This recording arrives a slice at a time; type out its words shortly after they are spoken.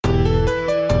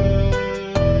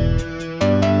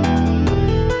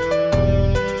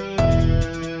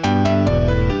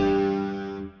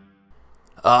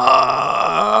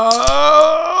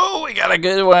got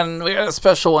a good one. We got a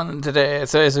special one today.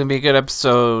 Today's gonna be a good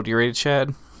episode. You ready,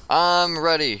 Chad? I'm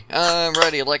ready.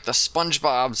 Like the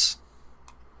SpongeBob's.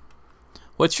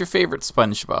 What's your favorite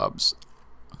SpongeBob's?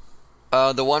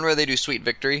 The one where they do Sweet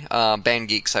Victory. Band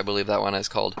Geeks, I believe that one is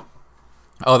called.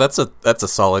 Oh, that's a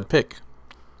solid pick.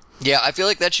 Yeah, I feel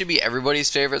like that should be everybody's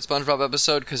favorite SpongeBob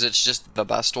episode because it's just the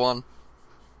best one.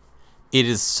 It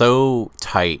is so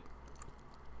tight.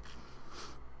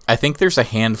 I think there's a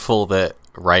handful that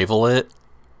rival it,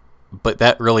 but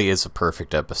that really is a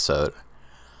perfect episode.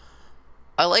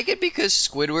 I like it because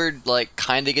Squidward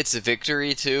kind of gets a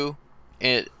victory too.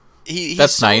 He's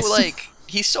That's so, nice.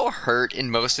 He's so hurt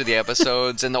in most of the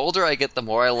episodes, and the older I get, the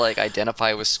more I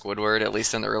identify with Squidward, at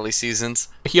least in the early seasons.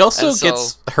 He also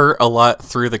gets hurt a lot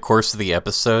through the course of the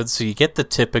episode, so you get the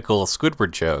typical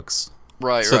Squidward jokes.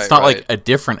 Right, so it's not like a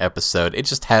different episode; it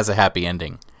just has a happy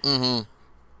ending. Mm-hmm.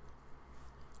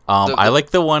 I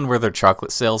like the one where they're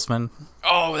chocolate salesmen.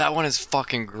 Oh, that one is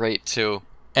fucking great too.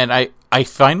 And I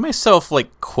find myself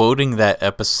quoting that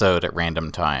episode at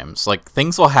random times.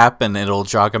 Things will happen, and it'll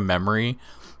jog a memory,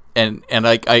 and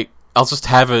I'll just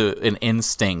have an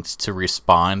instinct to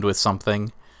respond with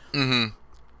something. Mm-hmm.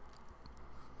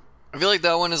 I feel like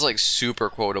that one is super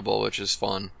quotable, which is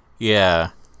fun.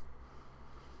 Yeah.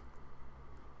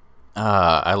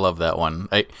 I love that one.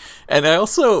 I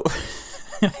also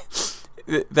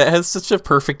that has such a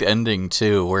perfect ending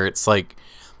too, where it's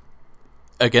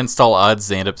against all odds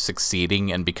they end up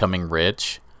succeeding and becoming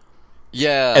rich.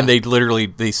 Yeah. And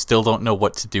they still don't know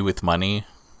what to do with money.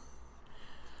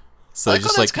 So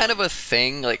that's kind of a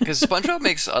thing, because SpongeBob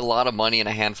makes a lot of money in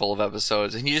a handful of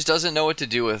episodes, and he just doesn't know what to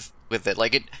do with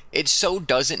it. It so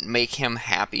doesn't make him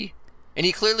happy, and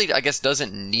he clearly, I guess,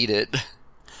 doesn't need it.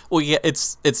 Well, yeah,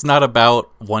 it's not about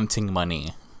wanting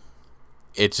money.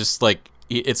 It's just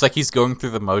it's like he's going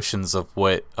through the motions of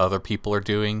what other people are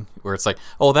doing, where it's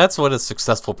oh, that's what a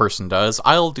successuckoff person does.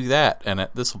 I'll do that, and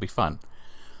this will be fun.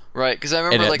 Right, because I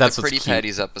remember the Pretty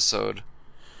Patties episode.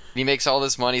 He makes all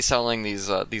this money selling these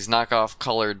knockoff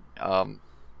colored or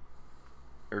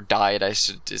dyed,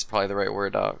 is probably the right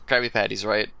word, Krabby Patties,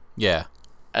 right? Yeah.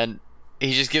 And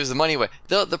he just gives the money away.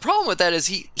 The problem with that is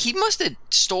he must have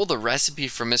stole the recipe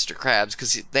from Mr. Krabs,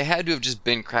 because they had to have just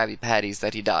been Krabby Patties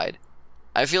that he dyed.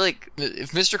 I feel like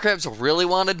if Mr. Krabs really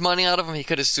wanted money out of him, he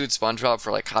could have sued SpongeBob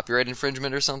for copyright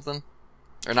infringement or something.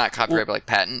 Or not copyright, but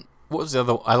patent. What was the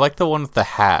other? I like the one with the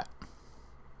hat.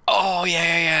 Oh,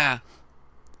 yeah.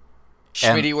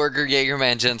 Schmitty Werger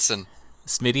Jaegerman Jensen.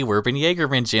 Smitty Werben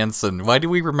Jaegerman Jensen. Why do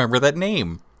we remember that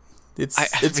name? It's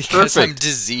because perfect. I'm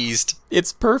diseased.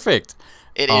 It's perfect.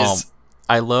 It is.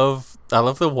 I love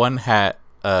the one hat,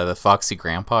 the Foxy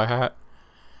Grandpa hat.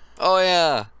 Oh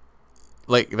yeah.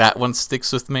 That one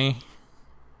sticks with me.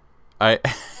 I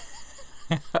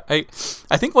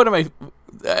think one of my...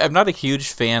 I'm not a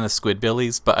huge fan of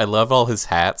Squidbillies, but I love all his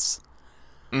hats.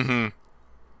 Mm-hmm.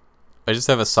 I just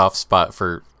have a soft spot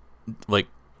for,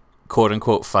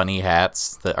 quote-unquote funny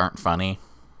hats that aren't funny.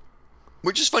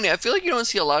 Which is funny. I feel like you don't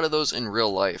see a lot of those in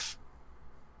real life.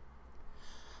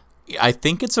 I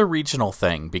think it's a regional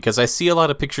thing, because I see a lot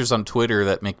of pictures on Twitter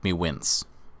that make me wince.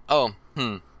 Oh,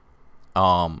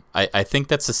 I think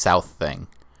that's a South thing.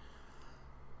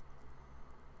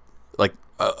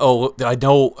 I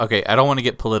know, okay, I don't want to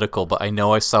get political, but I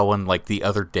know I saw one, the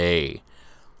other day.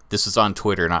 This was on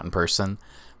Twitter, not in person.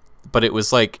 But it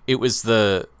was it was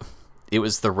the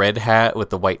red hat with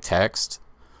the white text.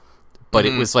 But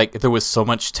it was there was so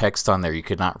much text on there, you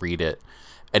could not read it.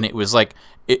 And it was I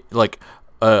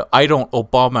don't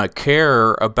Obama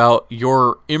care about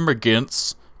your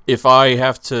immigrants if I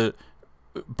have to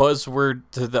buzzword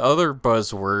to the other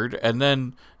buzzword, and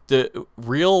then the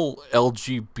real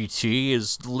LGBT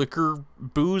is liquor,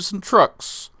 booze, and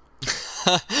trucks.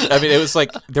 I mean, it was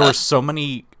there were so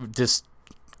many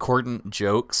discordant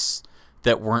jokes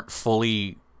that weren't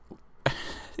fully...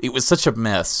 It was such a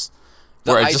mess.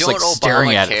 Where I was just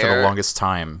staring at it for the longest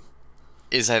time.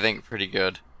 Is, I think, pretty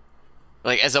good.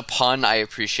 As a pun, I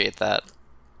appreciate that.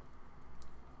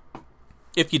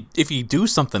 If you do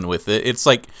something with it, it's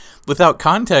without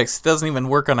context, it doesn't even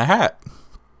work on a hat.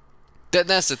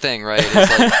 That's the thing, right?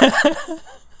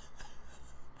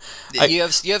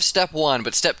 It's you have step one,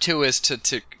 but step two is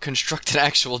to construct an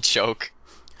actual joke.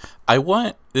 I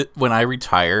want, when I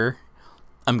retire,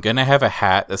 I'm gonna have a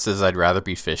hat that says I'd rather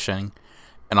be fishing,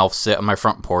 and I'll sit on my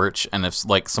front porch, and if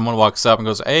someone walks up and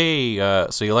goes, "Hey,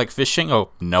 so you like fishing?" Oh,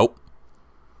 nope.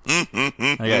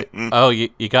 Oh,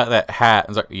 you got that hat?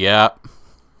 And yeah.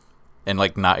 And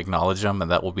not acknowledge them, and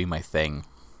that will be my thing.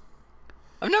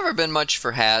 I've never been much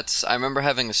for hats. I remember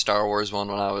having a Star Wars one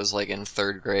when I was in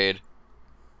 3rd grade.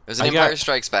 was an Empire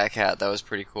Strikes Back hat that was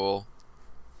pretty cool.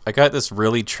 I got this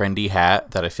really trendy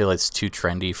hat that I feel it's too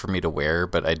trendy for me to wear,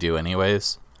 but I do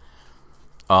anyways.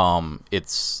 I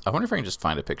wonder if I can just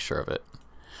find a picture of it.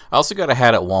 I also got a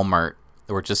hat at Walmart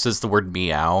where it just says the word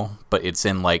meow, but it's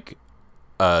in like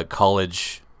a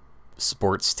college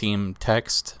sports team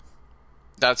text.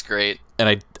 That's great.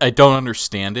 And I don't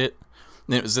understand it.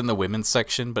 And it was in the women's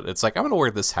section, but it's like, I'm going to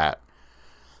wear this hat.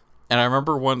 And I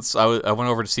remember once I went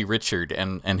over to see Richard,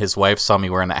 and his wife saw me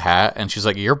wearing that hat, and she's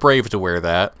like, you're brave to wear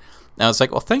that. And I was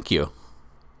like, well, thank you.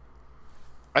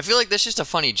 I feel like that's just a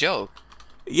funny joke.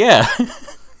 Yeah.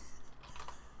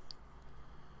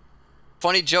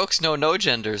 Funny jokes know no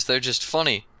genders. They're just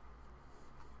funny.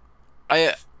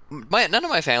 None of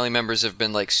my family members have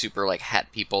been like super like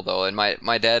hat people though, and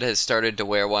my dad has started to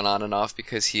wear one on and off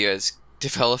because he is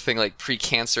developing like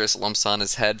precancerous lumps on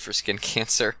his head for skin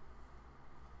cancer.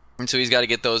 And so he's got to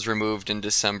get those removed in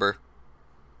December.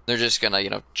 They're just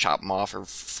gonna, chop them off or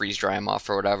freeze dry them off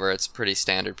or whatever. It's pretty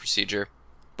standard procedure.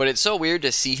 But it's so weird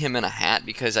to see him in a hat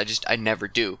because I never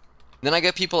do. Then I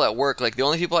get people at work, like the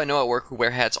only people I know at work who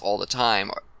wear hats all the time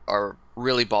are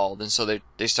really bald, and so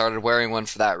they started wearing one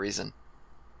for that reason.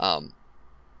 And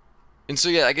so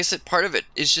yeah, I guess part of it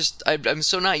is just I'm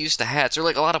so not used to hats, or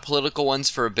like a lot of political ones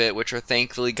for a bit, which are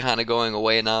thankfully kind of going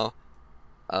away now.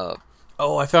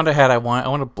 Oh, I found a hat I want. I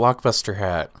want a Blockbuster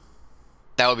hat.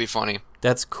 That would be funny.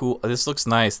 That's cool. This looks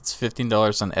nice. It's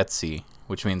 $15 on Etsy,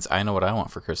 which means I know what I want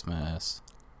for Christmas.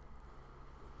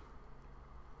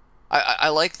 I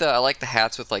like the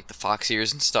hats with like the fox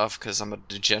ears and stuff because I'm a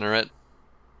degenerate.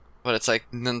 But it's like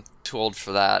I'm too old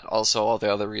for that. Also, all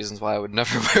the other reasons why I would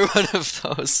never wear one of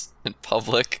those in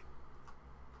public.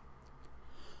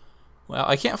 Well,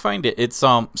 I can't find it. It's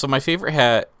so my favorite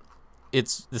hat.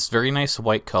 It's this very nice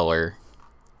white color,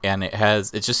 and it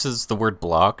just says the word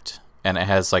blocked, and it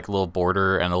has like a little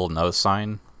border and a little no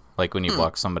sign, like when you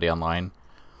block somebody online.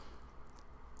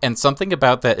 And something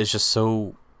about that is just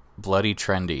so bloody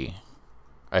trendy.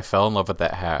 I fell in love with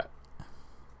that hat.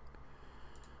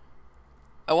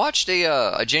 I watched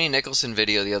a Jenny Nicholson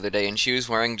video the other day, and she was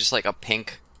wearing just like a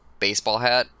pink baseball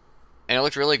hat, and it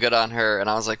looked really good on her. And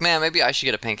I was like, man, maybe I should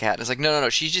get a pink hat. And it's like, no,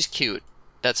 she's just cute.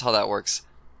 That's how that works.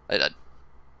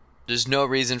 There's no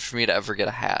reason for me to ever get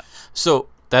a hat. So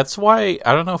that's why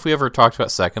I don't know if we ever talked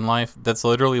about Second Life. That's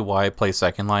literally why I play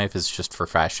Second Life, is just for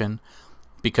fashion,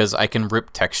 because I can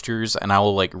rip textures and I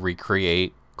will like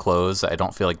recreate clothes that I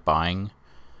don't feel like buying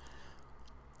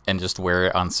and just wear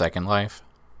it on Second Life.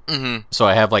 Mm-hmm. So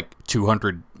I have like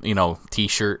 200,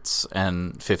 t-shirts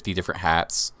and 50 different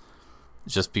hats,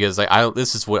 just because like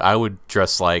this is what I would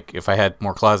dress like if I had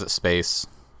more closet space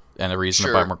and a reason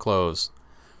to buy more clothes.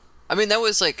 I mean,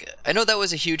 I know that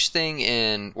was a huge thing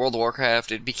in World of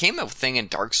Warcraft. It became a thing in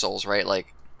Dark Souls, right?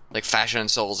 Like Fashion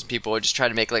Souls, and people would just try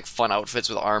to make like fun outfits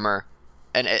with armor.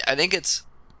 And I think it's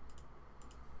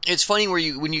funny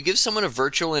when you give someone a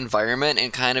virtual environment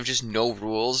and kind of just no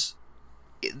rules,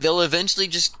 they'll eventually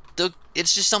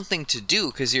it's just something to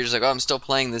do, because you're just like, oh, I'm still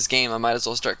playing this game, I might as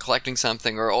well start collecting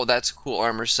something, or oh, that's a cool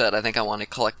armor set, I think I want to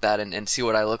collect that and see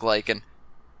what I look like. And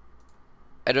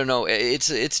I don't know,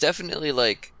 it's definitely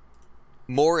like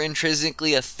more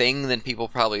intrinsically a thing than people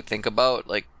probably think about.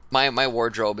 Like my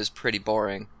wardrobe is pretty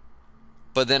boring,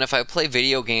 but then if I play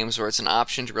video games where it's an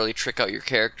option to really trick out your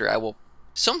character, I will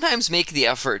sometimes make the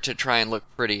effort to try and look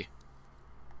pretty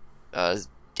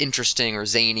interesting or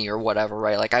zany or whatever,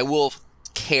 right? Like I will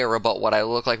care about what I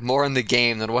look like more in the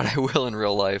game than what I will in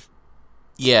real life.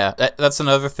 Yeah, that's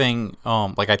another thing.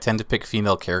 Like I tend to pick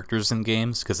female characters in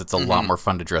games because it's a lot more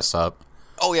fun to dress up.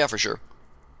 Oh yeah, for sure.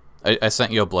 I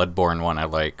sent you a Bloodborne one I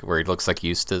like, where he looks like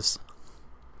Eustace.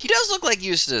 He does look like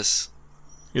Eustace.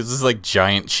 He has this like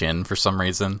giant chin for some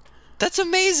reason. That's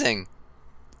amazing.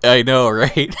 I know,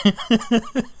 right?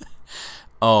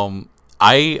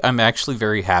 I'm actually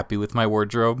very happy with my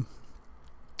wardrobe.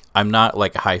 I'm not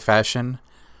like high fashion,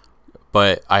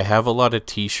 but I have a lot of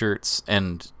t-shirts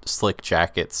and slick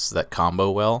jackets that combo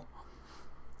well.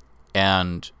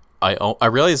 And I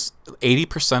realize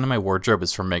 80% of my wardrobe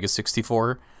is from Mega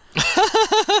 64.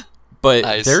 But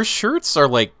nice. Their shirts are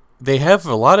like, they have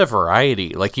a lot of variety.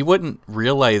 Like you wouldn't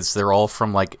realize they're all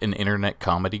from like an internet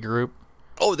comedy group.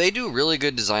 Oh, they do really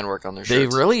good design work on their shirts.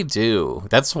 They really do.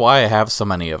 That's why I have so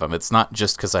many of them. It's not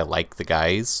just because I like the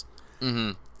guys.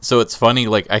 Mm-hmm. So it's funny,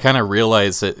 like, I kind of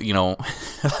realized that,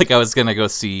 like I was going to go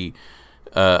see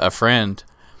a friend,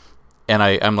 and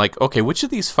I'm like, okay, which of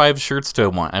these 5 shirts do I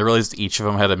want? I realized each of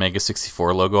them had a Mega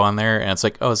 64 logo on there, and it's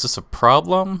like, oh, is this a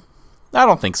problem? I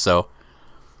don't think so.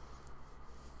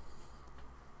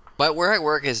 But where I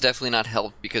work has definitely not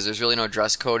helped, because there's really no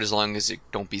dress code as long as you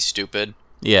don't be stupid.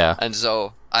 Yeah. And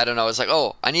so, I don't know, it's like,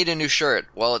 oh, I need a new shirt.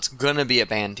 Well, it's gonna be a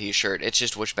band t-shirt. It's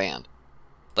just which band.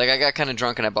 Like, I got kind of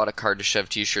drunk and I bought a Kardashev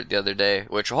t-shirt the other day,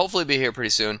 which will hopefully be here pretty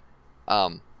soon.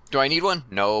 Do I need one?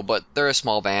 No, but they're a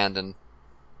small band, and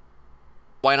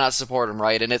why not support them,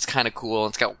 right? And it's kind of cool,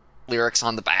 and it's got lyrics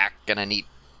on the back, and a neat...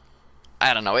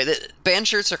 I don't know. Band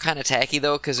shirts are kind of tacky,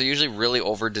 though, because they're usually really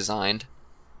over-designed.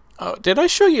 Did I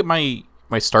show you my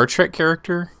Star Trek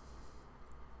character?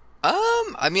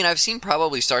 I mean, I've seen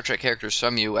probably Star Trek characters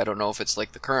from you. I don't know if it's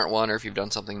like the current one or if you've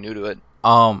done something new to it.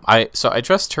 I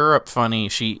dressed her up funny.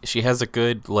 She has a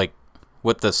good, like,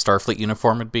 what the Starfleet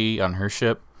uniform would be on her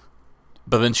ship.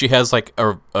 But then she has, like,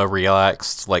 a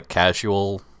relaxed, like,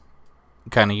 casual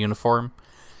kind of uniform.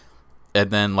 And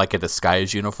then, like, a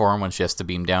disguise uniform when she has to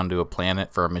beam down to a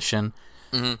planet for a mission.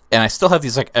 Mm-hmm. And I still have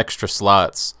these, like, extra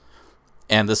slots.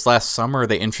 And this last summer,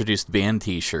 they introduced band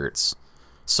t-shirts.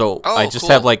 So I just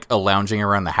have, like, a lounging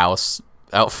around the house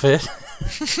outfit.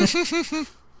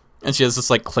 And she has this,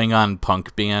 like, Klingon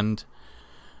punk band.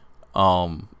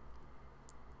 And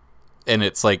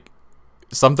it's, like,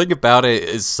 something about it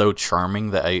is so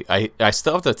charming that I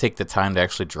still have to take the time to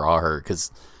actually draw her,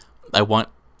 because I want,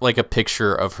 like, a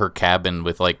picture of her cabin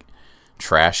with, like,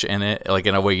 trash in it, like,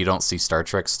 in a way you don't see Star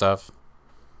Trek stuff.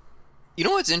 You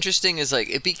know what's interesting is, like,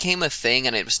 it became a thing,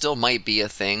 and it still might be a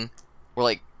thing, where,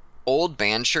 like, old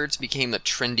band shirts became a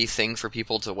trendy thing for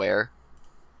people to wear.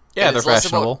 Yeah, they're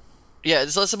fashionable.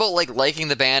 It's less about, like, liking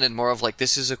the band and more of, like,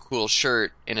 this is a cool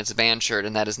shirt, and it's a band shirt,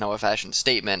 and that is now a fashion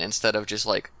statement, instead of just,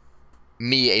 like,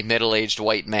 me, a middle-aged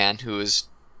white man who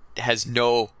has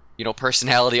no,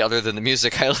 personality other than the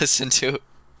music I listen to.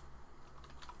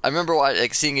 I remember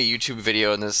seeing a YouTube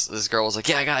video, and this girl was like,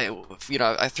 yeah, I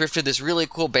thrifted this really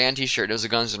cool band t-shirt. It was a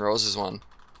Guns N' Roses one.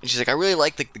 And she's like, I really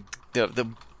like the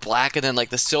black and then, like,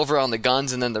 the silver on the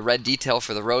guns and then the red detail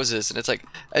for the roses. And it's like,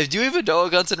 do you even know a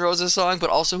Guns N' Roses song?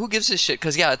 But also, who gives a shit?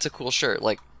 Because, yeah, it's a cool shirt.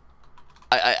 Like,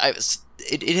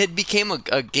 it had became a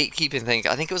gatekeeping thing.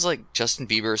 I think it was, like, Justin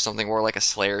Bieber or something wore, like, a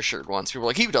Slayer shirt once. People were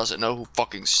like, he doesn't know who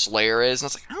fucking Slayer is. And I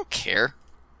was like, I don't care.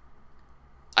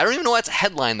 I don't even know why it's a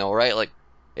headline, though, right? Like,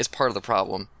 it's part of the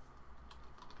problem.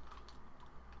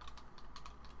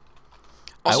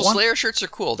 Also, Slayer shirts are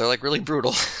cool. They're, like, really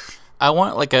brutal. I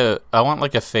want like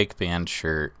a fake band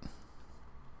shirt.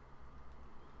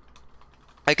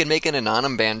 I could make an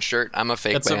Anonym band shirt. I'm a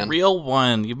fake band. It's a real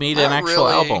one. You made an actual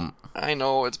album. I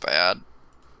know, it's bad.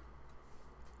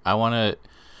 I want to...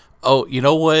 Oh, you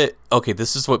know what? Okay,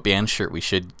 this is what band shirt we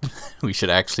should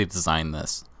actually design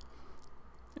this.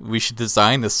 We should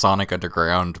design the Sonic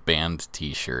Underground band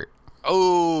t-shirt.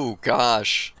 Oh,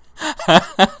 gosh.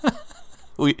 I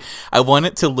want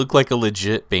it to look like a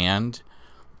legit band,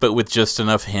 but with just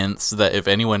enough hints that if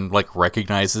anyone, like,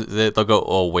 recognizes it, they'll go,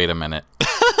 oh, wait a minute.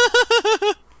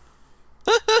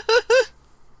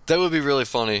 That would be really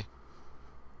funny.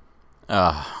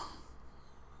 I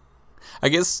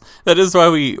guess that is why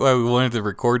we wanted to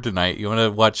record tonight. You want to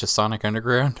watch a Sonic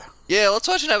Underground? Yeah, let's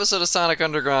watch an episode of Sonic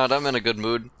Underground. I'm in a good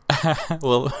mood.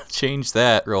 We'll change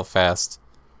that real fast.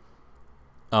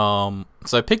 So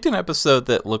I picked an episode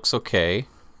that looks okay,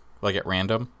 like at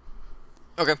random.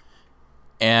 Okay.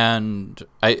 And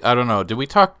I don't know, did we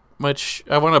talk much?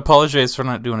 I want to apologize for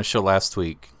not doing a show last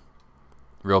week,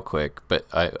 real quick, but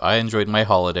I enjoyed my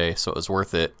holiday, so it was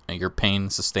worth it. Your pain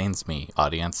sustains me,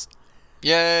 audience.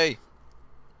 Yay!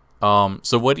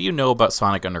 So what do you know about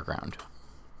Sonic Underground?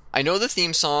 I know the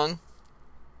theme song,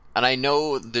 and I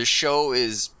know the show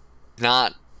is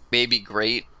not maybe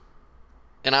great,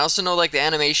 and I also know, like, the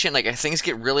animation, like, things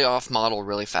get really off-model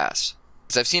really fast.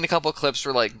 Because I've seen a couple clips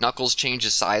where, like, Knuckles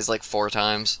changes size, like, 4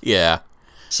 times. Yeah.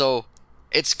 So,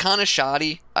 it's kind of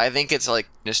shoddy. I think it's, like,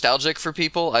 nostalgic for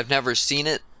people. I've never seen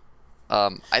it.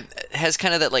 It has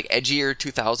kind of that, like, edgier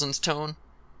 2000s tone.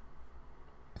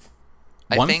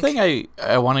 One thing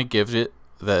I want to give it,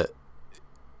 that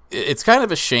it's kind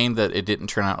of a shame that it didn't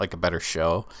turn out like a better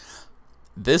show.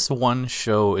 This one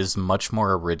show is much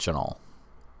more original.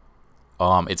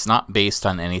 It's not based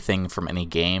on anything from any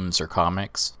games or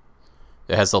comics.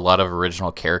 It has a lot of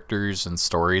original characters and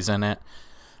stories in it.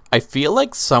 I feel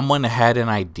like someone had an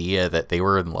idea that they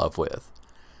were in love with.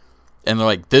 And they're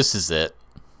like, this is it.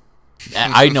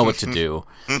 I know what to do.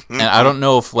 And I don't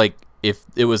know if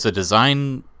it was a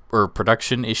design or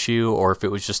production issue or if it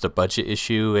was just a budget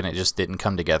issue and it just didn't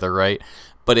come together right.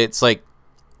 But it's like,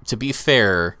 to be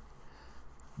fair,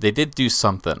 they did do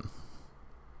something.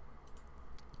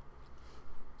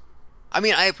 I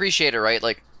mean, I appreciate it, right?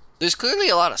 Like, there's clearly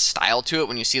a lot of style to it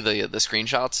when you see the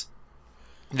screenshots.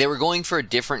 They were going for a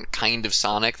different kind of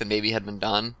Sonic than maybe had been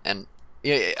done, and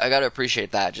yeah, I gotta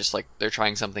appreciate that. Just like they're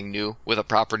trying something new with a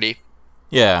property.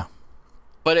 Yeah.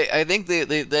 But I think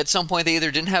they at some point they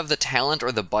either didn't have the talent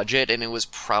or the budget, and it was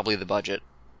probably the budget.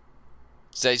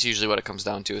 So that's usually what it comes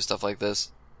down to, is stuff like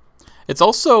this. It's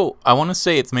also, I want to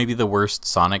say it's maybe the worst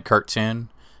Sonic cartoon.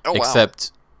 Oh, wow.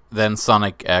 Except then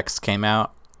Sonic X came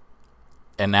out.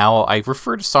 And now I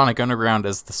refer to Sonic Underground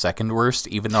as the second worst,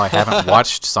 even though I haven't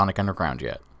watched Sonic Underground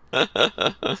yet.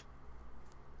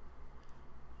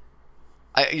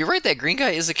 You're right, that green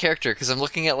guy is a character, because I'm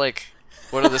looking at, like,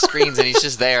 one of the screens, and he's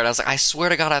just there, and I was like, I swear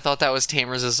to God, I thought that was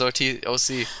Tamers' OC.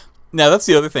 Now, that's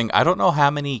the other thing. I don't know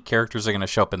how many characters are going to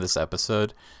show up in this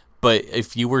episode, but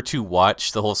if you were to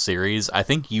watch the whole series, I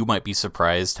think you might be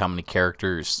surprised how many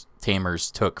characters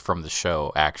Tamers took from the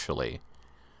show, actually.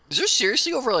 Is there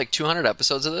seriously over, like, 200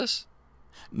 episodes of this?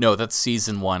 No, that's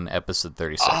season 1, episode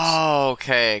 36. Oh,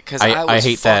 okay, because I was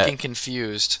hate fucking that.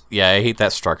 Confused. Yeah, I hate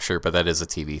that structure, but that is a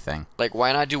TV thing. Like,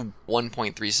 why not do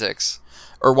 1.36?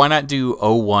 Or why not do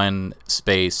 01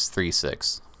 space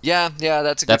 36? Yeah,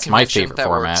 that's a good That's my convention. favorite That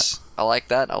format. Works. I like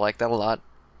that a lot.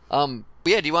 But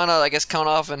yeah, do you want to, I guess, count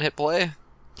off and hit play?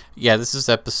 Yeah, this is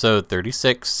episode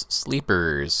 36,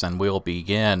 Sleepers, and we'll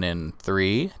begin in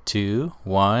 3, 2,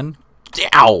 1,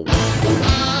 ow!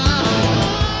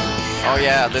 Oh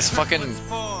yeah, this fucking...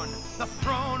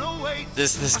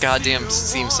 This goddamn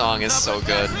theme song is so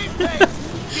good.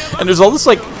 And there's all this,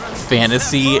 like,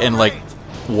 fantasy and, like,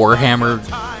 Warhammer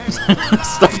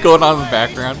stuff going on in the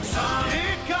background.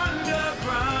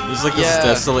 There's, like, this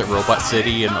desolate robot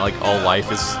city, and, like, all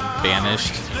life is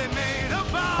banished.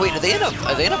 Wait, are they in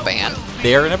a band?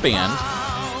 They are in a band.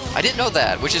 I didn't know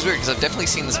that, which is weird, because I've definitely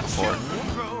seen this before.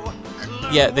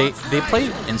 Yeah, they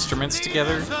play instruments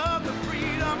together.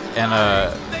 And,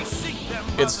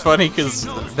 it's funny, because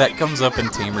that comes up in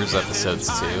Tamers episodes,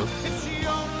 too.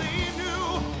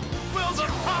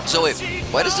 So wait,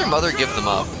 why does their mother give them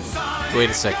up? Wait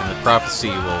a second, the prophecy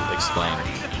will explain.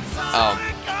 Oh.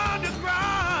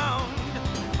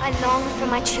 I long for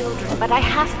my children, but I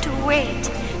have to wait.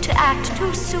 To act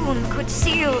too soon could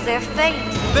seal their fate.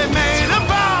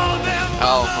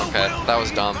 Oh, okay. That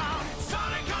was dumb.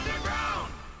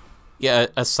 Yeah,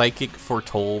 a psychic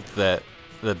foretold that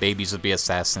the babies would be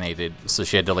assassinated, so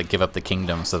she had to, like, give up the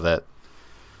kingdom so that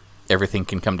everything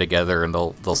can come together and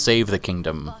they'll save the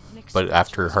kingdom. But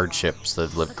after hardships, they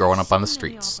live growing up on the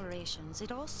streets.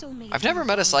 I've never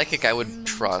met a psychic I would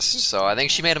trust, so I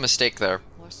think she made a mistake there.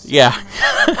 Yeah.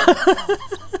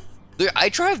 I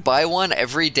drive by one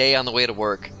every day on the way to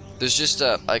work. There's just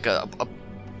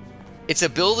it's a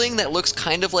building that looks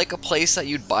kind of like a place that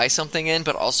you'd buy something in,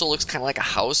 but also looks kind of like a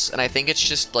house, and I think it's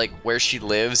just like where she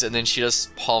lives, and then she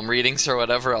does palm readings or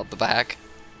whatever out the back.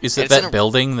 Is it that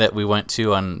building that we went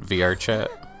to on VR chat?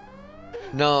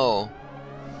 No.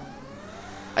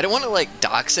 I don't want to, like,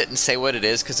 dox it and say what it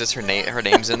is, because it's her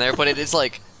name's in there, but it is,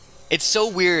 like, it's so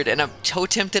weird, and I'm so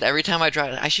tempted every time I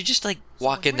drive. I should just, like,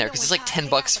 walk in there, because it's like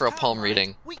 $10 for a palm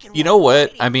reading. You know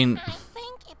what? I mean,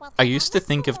 I used to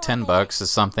think of $10 as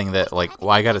something that, like, well,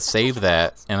 I gotta save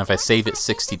that, and if I save it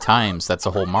 60 times, that's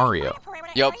a whole Mario.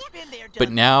 Yup.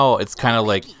 But now it's kind of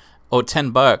like, oh,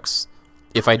 $10.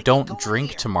 If I don't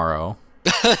drink tomorrow,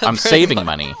 I'm saving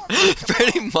money.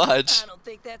 Pretty much.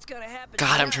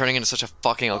 God, I'm turning into such a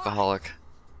fucking alcoholic.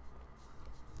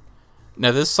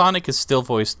 Now, this Sonic is still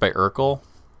voiced by Urkel,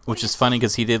 which is funny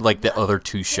because he did, like, the other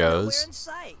 2 shows.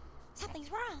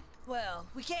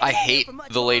 I hate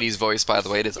the lady's voice, by the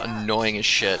way. It is annoying as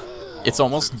shit. It's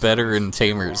almost better in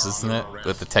Tamers, isn't it?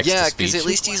 With the text-to-speech. Yeah, because at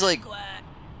least he's like...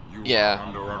 Yeah.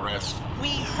 We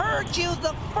heard you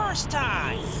the first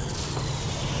time.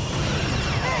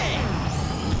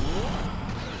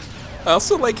 I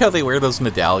also like how they wear those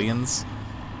medallions.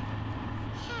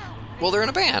 Well, they're in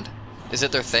a band. Is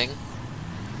it their thing?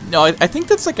 No, I think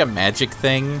that's like a magic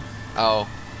thing. Oh.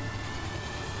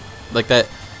 Like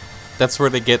that's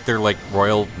where they get their, like,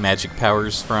 royal magic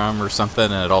powers from or something,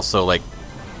 and it also, like,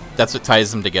 that's what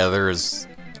ties them together as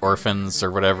orphans or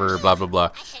whatever, blah, blah,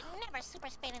 blah.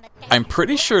 I'm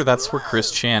pretty sure that's where Chris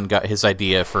Chan got his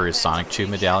idea for his Sonic Chew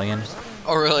medallion.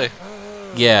 Oh, really?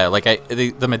 Yeah, like,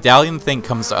 the medallion thing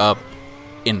comes up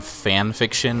in fan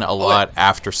fiction a lot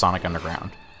after Sonic Underground.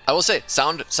 I will say,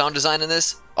 sound design in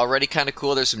this, already kind of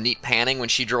cool. There's some neat panning when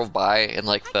she drove by, and,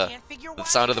 like, the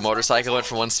sound of the motorcycle went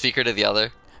from one speaker to the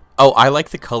other. Oh, I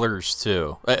like the colors,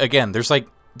 too. Again,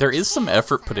 there is some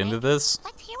effort put into this,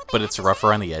 but it's rough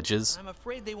around the edges. I'm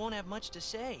afraid they won't have much to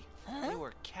say. They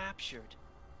were captured.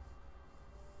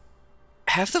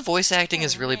 Half the voice acting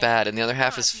is really bad, and the other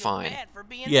half is fine.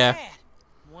 Yeah.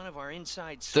 One of our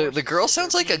inside The girl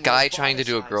sounds like a guy trying to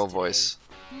do a girl voice.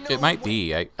 It might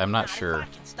be. I'm not sure.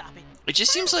 It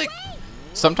just seems like...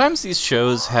 Sometimes these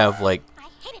shows have, like,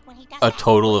 a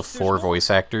total of 4 voice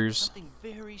actors. Something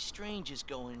very strange is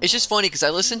going It's just funny because I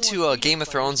listened to Game of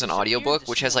Thrones, an audiobook,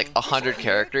 which has like 100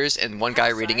 characters, and one guy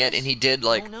reading it, and he did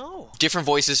like different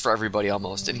voices for everybody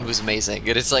almost, and he was amazing.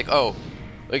 And it's like, oh,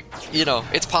 like, you know,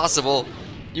 it's possible.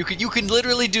 You can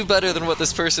literally do better than what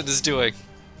this person is doing.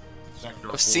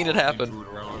 I've seen it happen.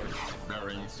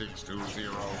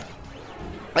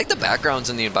 I like the backgrounds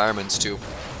and the environments too.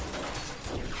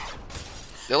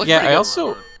 They look Yeah, pretty I good.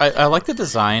 also I like the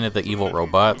design of the evil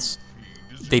robots.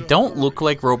 They don't look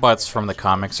like robots from the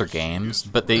comics or games,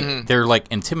 but they're like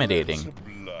intimidating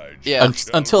Yeah.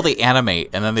 until they animate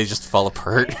and then they just fall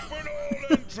apart.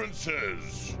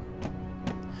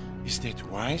 Is that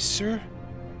wise, sir?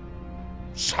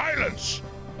 Silence!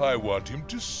 I want him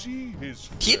to see his.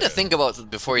 He had to think about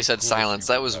it before he said silence.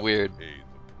 That was weird.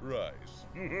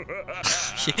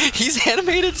 He's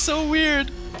animated so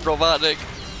weird. Robotnik.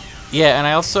 Yeah, and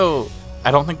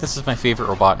I don't think this is my favorite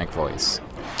Robotnik voice.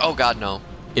 Oh god, no.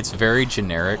 It's very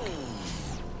generic.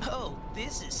 Oh,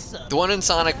 this is something. The one in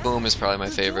Sonic Boom is probably my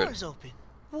favorite. Door's open.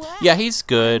 Wow. Yeah, he's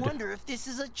good. I wonder if this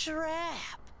is a trap.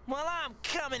 Well, I'm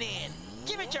coming in.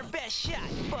 Give it your best shot,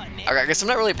 Button. I guess I'm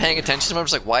not really paying attention to him. I'm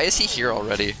just like, why is he here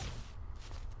already?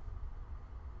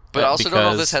 But I also don't know if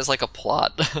Because- this has like a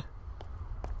plot.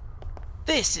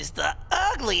 This is the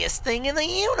ugliest thing in the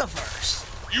universe.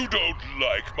 You don't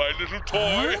like my little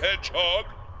toy, hedgehog?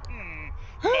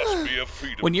 Must be a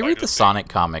freedom When you read fighter the thing. Sonic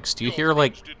comics, do you hear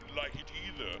like Didn't like it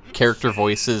either. character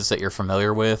voices that you're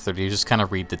familiar with, or do you just kind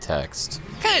of read the text?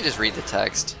 Kind of just read the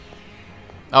text.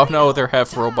 Oh no, they're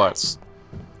half robots.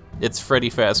 It's Freddy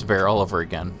Fazbear all over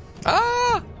again.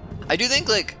 Ah! I do think,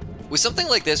 like, with something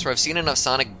like this where I've seen enough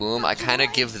Sonic Boom, I kind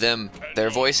of give them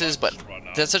their voices, but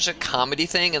that's such a comedy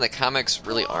thing, and the comics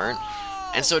really aren't.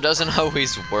 And so it doesn't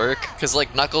always work, because,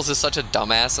 like, Knuckles is such a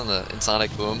dumbass in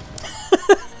Sonic Boom.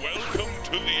 Welcome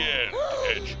to the end,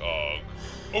 hedgehog.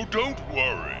 Oh, don't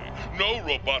worry. No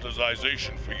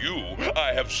roboticization for you.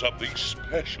 I have something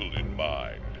special in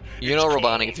mind. You know,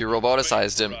 Robotnik, if you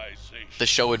roboticized him, the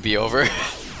show would be over.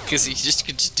 Because he just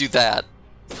could just do that.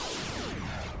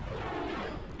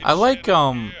 I like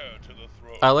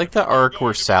the arc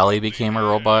where Sally became a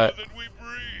robot.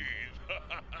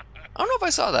 I don't know if I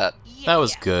saw that. That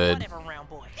was good. Whatever, round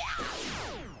boy.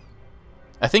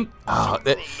 I think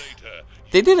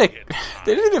they did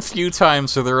it a few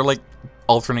times, so there were like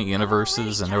alternate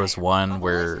universes, and there was one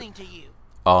where Listening to you.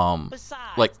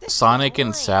 like Sonic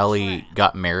and Sally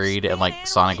got married, and like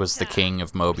Sonic was the king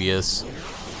of Mobius,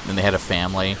 and they had a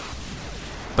family.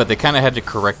 But they kind of had to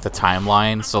correct the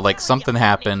timeline, so like something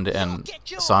happened, and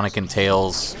Sonic and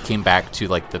Tails came back to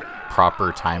like the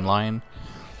proper timeline.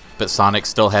 But Sonic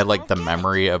still had like the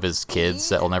memory of his kids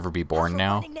that will never be born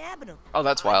now. Oh,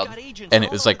 that's wild. And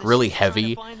it was like really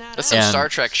heavy. That's some And- Star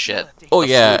Trek shit. Oh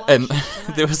yeah, and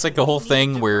there was like a whole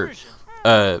thing where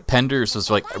Penders was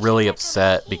like really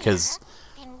upset because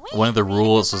one of the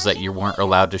rules was that you weren't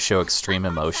allowed to show extreme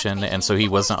emotion, and so he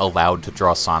wasn't allowed to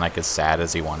draw Sonic as sad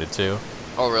as he wanted to.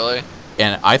 Oh, really?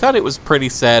 And I thought it was pretty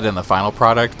sad in the final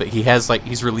product, but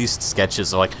he's released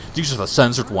sketches of like, these are the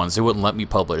censored ones, they wouldn't let me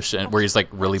publish, and where he's like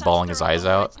really bawling his eyes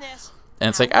out. And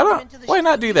it's like, why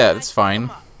not do that? It's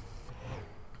fine.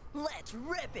 Let's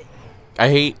rip it. I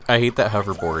hate that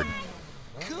hoverboard.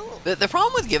 Cool. The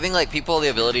problem with giving like people the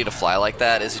ability to fly like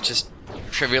that is it just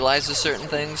trivializes certain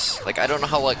things. Like, I don't know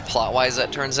how like plot-wise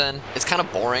that turns in. It's kind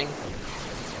of boring.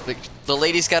 Like, the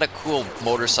lady's got a cool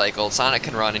motorcycle, Sonic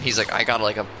can run, and he's like, I got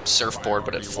like a surfboard,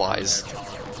 but it flies.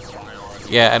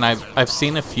 Yeah, and I've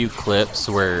seen a few clips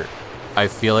where I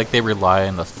feel like they rely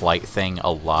on the flight thing a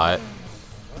lot.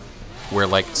 Where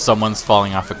like someone's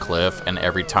falling off a cliff, and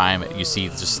every time you see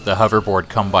just the hoverboard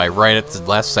come by right at the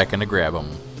last second to grab them.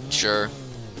 Sure.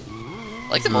 I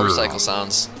like the motorcycle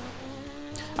sounds.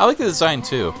 I like the design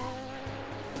too.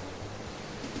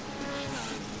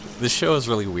 This show is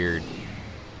really weird.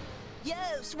 Yo,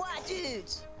 SWAT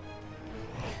dudes.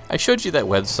 I showed you that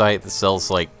website that sells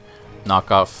like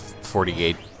knockoff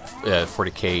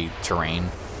 40K terrain,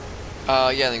 Yeah,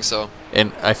 I think so.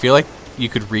 and I feel like you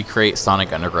could recreate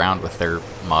Sonic Underground with their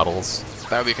models.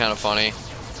 That would be kind of funny.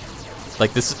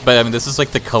 Like this, but I mean, this is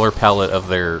like the color palette of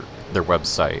their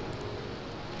website.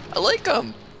 I like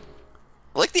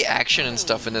the action and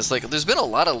stuff in this. Like, there's been a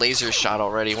lot of lasers shot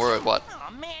already. We're at what,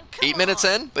 Oh man, come 8 minutes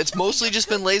on. in? But it's mostly just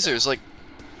been lasers. Like,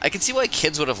 I can see why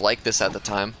kids would have liked this at the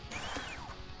time.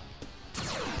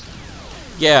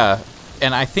 Yeah,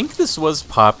 and I think this was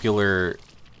popular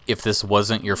if this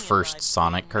wasn't your first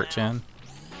Sonic cartoon.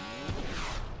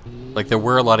 Like, there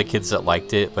were a lot of kids that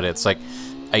liked it, but it's like,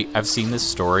 I've seen this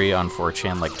story on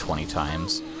 4chan like 20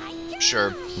 times,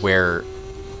 Sure. where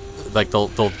like they'll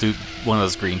do one of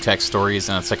those green text stories,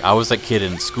 and it's like I was that kid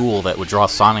in school that would draw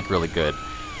Sonic really good,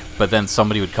 but then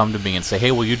somebody would come to me and say,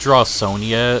 "Hey, will you draw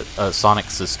Sonia,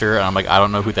 Sonic's sister?" And I'm like, "I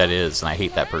don't know who that is," and I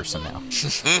hate that person now.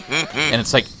 And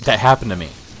it's like that happened to me.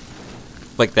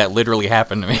 Like that literally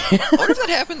happened to me. I wonder if that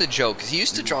happened to Joe, because he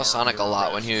used to draw Sonic a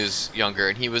lot when he was younger,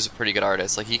 and he was a pretty good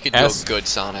artist. Like he could do a good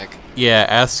Sonic. Yeah,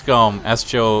 ask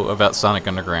Joe about Sonic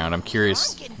Underground. I'm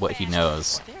curious what he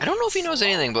knows. I don't know if he knows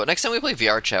anything, but next time we play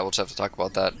VR chat, we'll just have to talk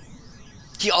about that.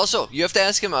 You have to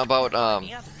ask him about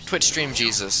Twitch Stream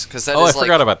Jesus, because that is I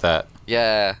forgot about that.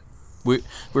 Yeah. We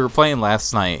were playing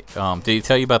last night. Did he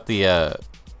tell you about the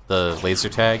laser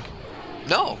tag?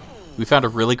 No. We found a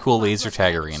really cool laser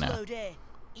tag arena.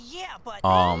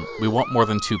 We want more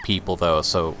than 2 people though,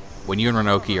 so when you and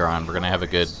Renoki are on, we're gonna have a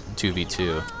good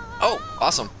 2v2. Oh,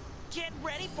 awesome. Get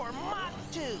ready for Mach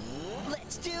 2.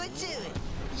 Let's do it.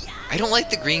 I don't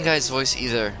like the green guy's voice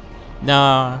either.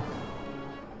 Nah.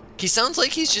 He sounds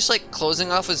like he's just like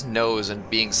closing off his nose and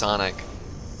being Sonic.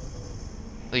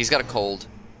 Like he's got a cold.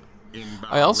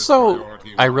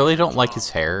 I really don't like his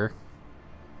hair.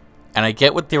 And I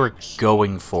get what they were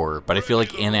going for, but I feel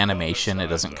like in animation it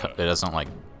doesn't like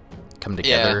come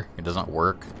together. Yeah. It doesn't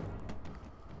work.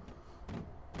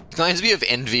 It reminds me of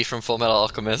Envy from Full Metal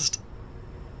Alchemist.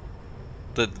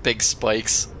 The big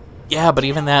spikes. Yeah, but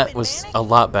even that was a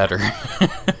lot better.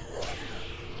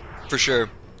 For sure.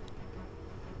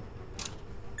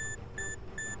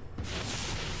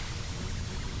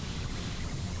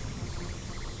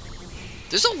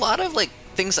 There's a lot of like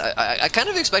things. I kind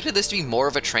of expected this to be more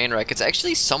of a train wreck. It's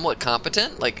actually somewhat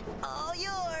competent. Like, all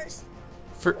yours.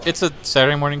 It's a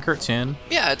Saturday morning cartoon.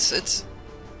 Yeah, it's.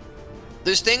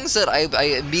 There's things that I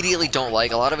immediately don't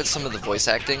like. A lot of it's some of the voice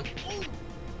acting.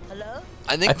 Hello?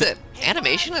 I think that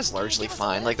animation is largely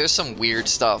fine. Like, there's some weird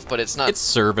stuff, but it's not. It's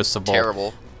serviceable.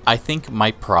 Terrible. I think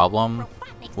my problem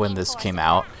when this came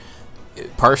out,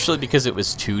 partially because it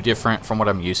was too different from what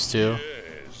I'm used to.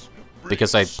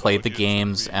 Because I played the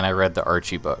games and I read the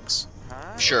Archie books.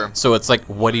 Sure. So it's like,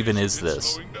 what even is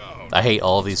this? I hate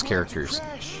all of these characters.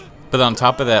 But on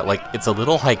top of that, like, it's a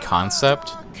little high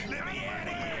concept.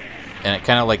 And it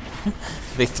kind of like,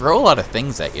 they throw a lot of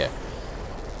things at you.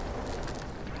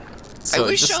 So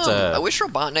I wish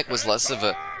Robotnik was less of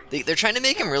a... They're trying to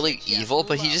make him really evil,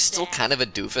 but he's just still kind of a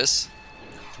doofus.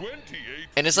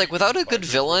 And it's like, without a good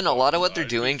villain, a lot of what they're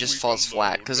doing just falls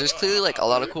flat. Because there's clearly like a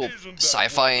lot of cool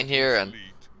sci-fi in here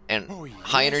and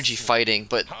high energy fighting,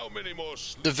 but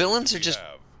the villains are just...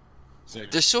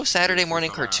 They're so Saturday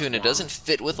morning cartoon, it doesn't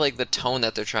fit with like the tone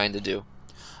that they're trying to do.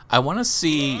 I want to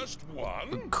see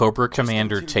Cobra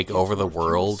Commander take over the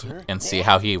world and see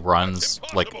how he runs,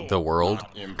 like, the world,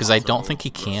 because I don't think he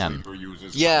can.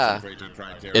 Yeah.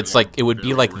 It's like, it would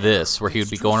be like this, where he would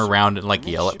be going around and, like,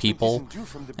 yell at people.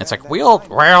 And it's like, we'll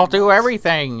do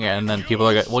everything! And then people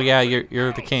are like, well, yeah,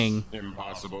 you're the king.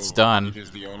 It's done.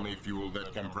 Get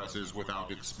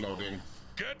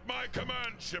my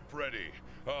command ship ready.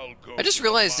 I just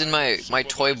realized in my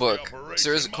toy book,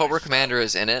 there's Cobra Commander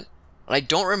is in it. And I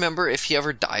don't remember if he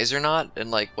ever dies or not,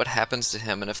 and like what happens to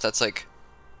him, and if that's like,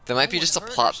 there might be just a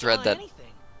plot thread that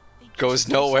goes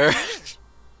nowhere.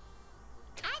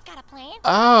 I got a plan.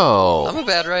 Oh. I'm a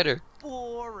bad writer.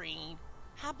 Boring.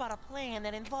 How about a plan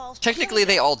that involves... Technically,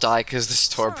 they all die because the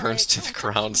store burns to the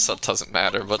ground, so it doesn't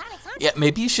matter. But yeah,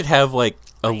 maybe you should have like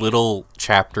a little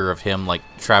chapter of him like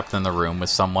trapped in the room with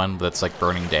someone that's like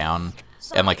burning down,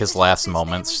 and like his last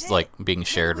moments like being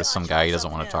shared with some guy he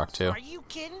doesn't want to talk to. Are you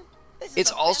kidding?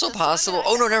 it's also possible.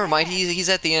 Oh no, never mind. He's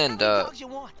at the end.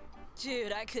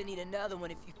 Dude, I couldn't eat another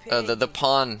one if you paid. The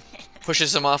pawn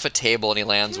pushes him off a table and he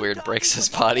lands weird, breaks his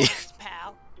body.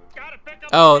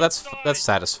 Oh, that's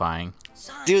satisfying.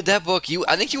 Dude, that book,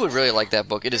 I think you would really like that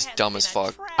book. It is dumb as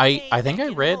fuck. I think I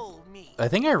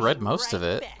read most of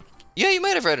it. Yeah, you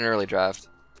might have read an early draft.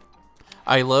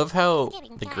 I love how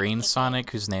the green Sonic,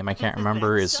 whose name I can't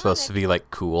remember, is supposed to be like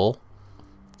cool,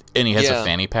 and he has a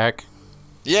fanny pack.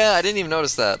 Yeah, I didn't even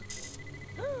notice that.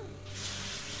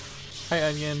 Hi,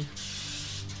 Onion.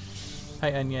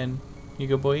 Hi, Onion. You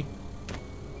good boy?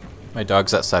 My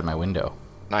dog's outside my window.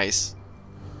 Nice.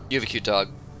 You have a cute dog.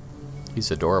 He's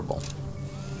adorable.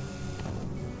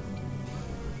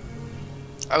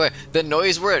 Okay, the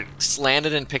noise where it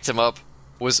landed and picked him up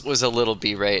was a little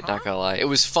B-rate, not gonna lie. It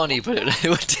was funny, but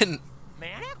it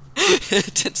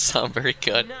didn't sound very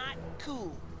good.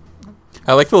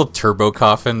 I like the little turbo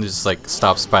coffin just like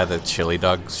stops by the chili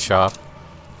dog shop.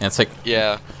 And it's like,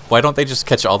 yeah, why don't they just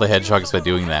catch all the hedgehogs by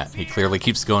doing that? He clearly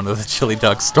keeps going to the chili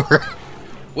dog store.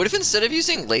 What if instead of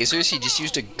using lasers, he just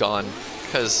used a gun?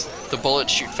 Because the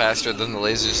bullets shoot faster than the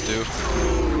lasers do.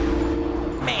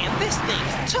 Man, this This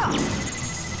thing's tough.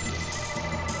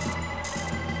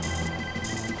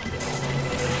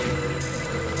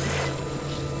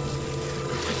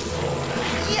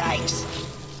 Yikes!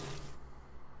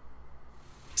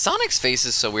 Sonic's face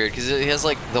is so weird because he has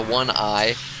like the one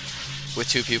eye with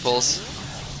two pupils.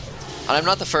 And I'm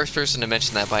not the first person to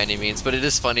mention that by any means, but it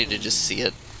is funny to just see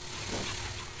it.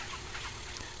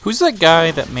 Who's that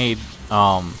guy that made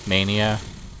Mania?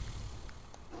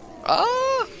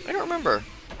 I don't remember.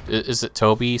 Is it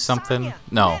Toby something? Sonya,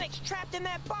 No, Manic's trapped in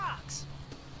that box.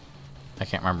 I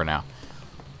can't remember now.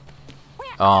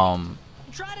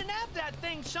 Try to nab that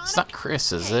thing, Sonic. It's not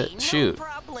Chris, is Hey, it? Shoot, No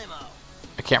problemo.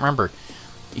 I can't remember.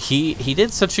 He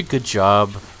did such a good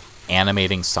job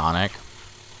animating Sonic.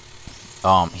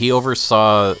 He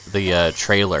oversaw the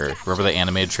trailer. Remember the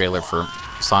animated trailer for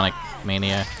Sonic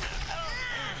Mania?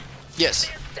 Yes.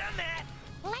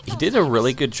 He did a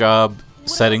really good job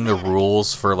setting the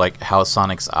rules for like how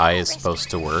Sonic's eye is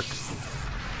supposed to work.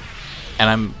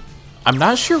 And I'm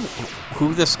not sure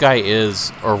who this guy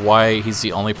is or why he's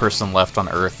the only person left on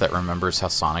Earth that remembers how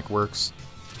Sonic works.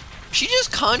 She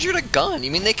just conjured a gun. You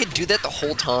mean they could do that the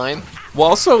whole time? Well,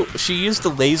 also, she used a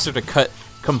laser to cut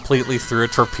completely through a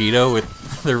torpedo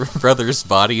with their brother's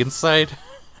body inside.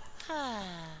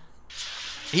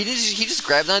 He just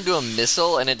grabbed onto a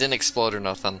missile and it didn't explode or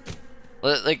nothing.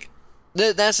 Like,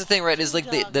 that's the thing, right? Is like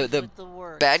the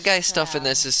bad guy stuff in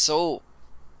this is so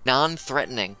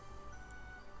non-threatening.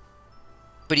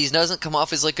 But he doesn't come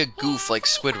off as like a goof like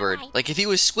Squidward. Like if he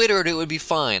was Squidward, it would be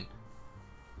fine.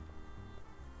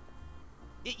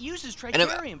 It uses I'm-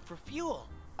 tritium for fuel.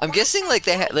 I'm guessing like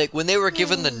they had like when they were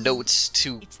given the notes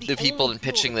to the people in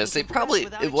pitching this, they probably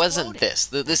it wasn't this.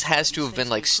 This has to have been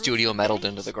like studio metaled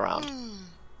into the ground.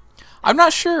 I'm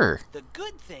not sure. The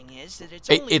good thing is that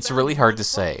It's really hard to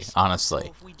say,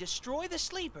 honestly.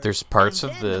 There's parts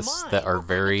of this that are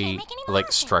very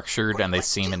like structured and they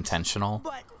seem intentional,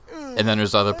 and then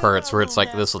there's other parts where it's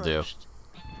like this'll do.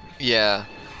 Yeah.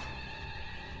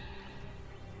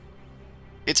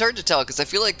 It's hard to tell because I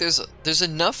feel like there's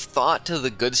enough thought to the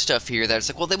good stuff here that it's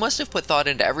like, well, they must have put thought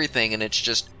into everything, and it's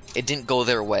just it didn't go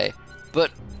their way.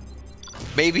 But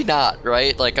maybe not,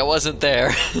 right? Like I wasn't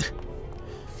there.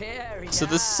 So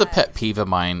this is a pet peeve of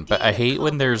mine, but I hate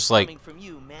when there's like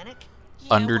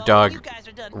underdog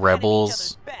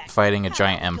rebels fighting a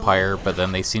giant empire, but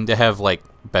then they seem to have like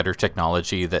better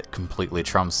technology that completely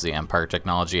trumps the empire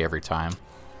technology every time.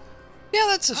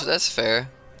 Yeah, that's fair.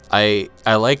 I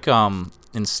like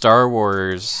in Star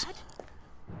Wars,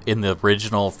 in the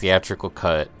original theatrical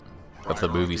cut of the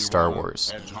movie Star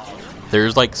Wars,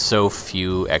 there's like so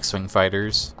few X-Wing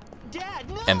fighters,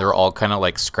 and they're all kind of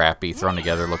like scrappy, thrown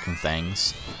together looking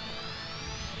things.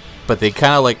 But they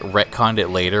kind of like retconned it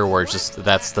later, where it's just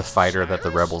that's the fighter that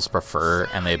the rebels prefer,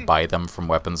 and they buy them from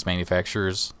weapons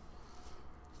manufacturers.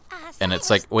 And it's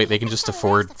like, wait, they can just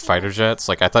afford fighter jets?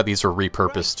 Like I thought these were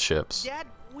repurposed ships.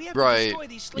 Right.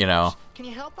 You know.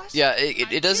 Yeah,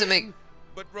 it doesn't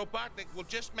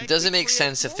make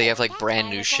sense if they have like brand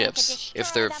new ships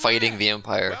if they're fighting the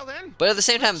Empire. But at the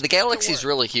same time, the galaxy's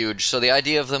really huge, so the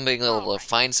idea of them being able to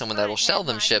find someone that'll sell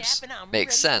them ships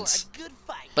makes sense.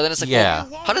 But then it's like, yeah.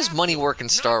 well, how does money work in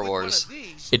Star Wars?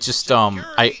 It just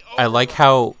I like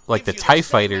how like the TIE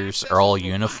fighters are all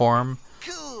uniform,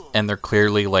 and they're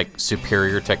clearly like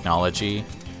superior technology.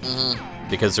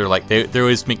 Because they're like they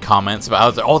always make comments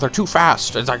about they're too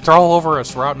fast. It's like they're all over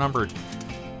us. We're outnumbered,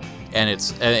 and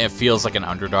it feels like an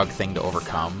underdog thing to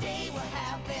overcome.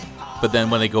 But then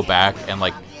when they go back and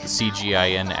like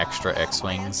CGI in extra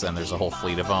X-wings and there's a whole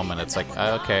fleet of them, and it's like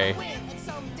okay.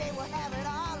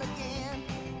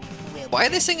 Why are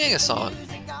they singing a song?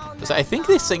 I think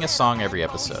they sing a song every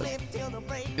episode.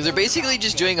 Because they're basically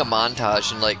just doing a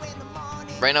montage, and like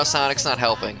right now Sonic's not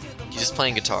helping. He's just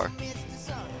playing guitar.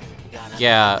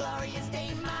 Yeah,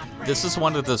 this is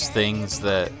one of those things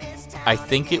that I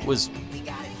think it was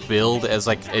billed as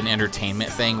like an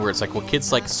entertainment thing where it's like, well,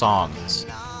 kids like songs,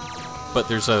 but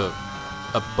there's a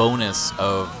bonus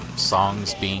of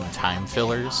songs being time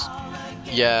fillers.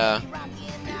 Yeah.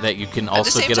 That you can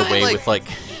also get away with, like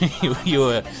you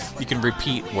can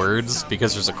repeat words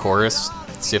because there's a chorus,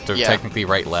 so you have to technically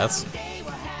write less.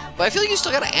 But I feel like you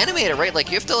still gotta animate it, right? Like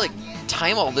you have to like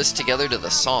time all this together to the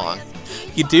song.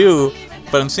 You do,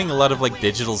 but I'm seeing a lot of like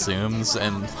digital zooms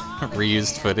and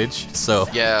reused footage. So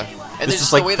yeah, and this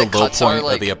is the like way the the low cuts point are,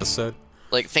 like, of the episode.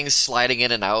 Like things sliding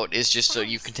in and out is just so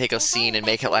you can take a scene and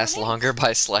make it last longer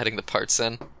by sliding the parts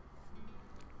in.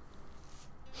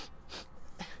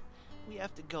 We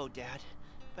have to go, Dad.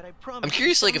 But I promise. I'm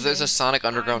curious, like, if there's a Sonic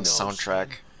Underground soundtrack.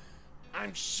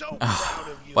 I'm so proud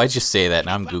of you. Why'd you say that?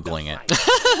 Now I'm googling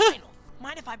it.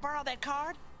 Mind if I borrow that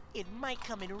card? It might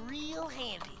come in real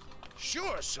handy.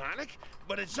 Sure, Sonic,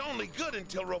 but it's only good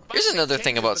until Robotnik Here's another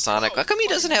thing changes about the Sonic. How code. come he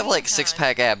doesn't have like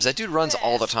six-pack abs? That dude runs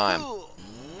all the time. Cool.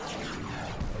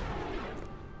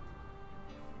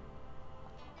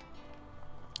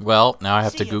 Well, now I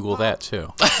have to See you, Google Pop. that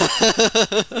too.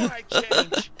 Why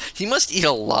change? He must eat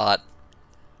a lot.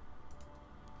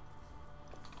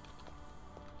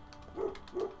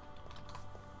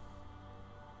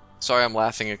 Sorry, I'm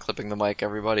laughing and clipping the mic,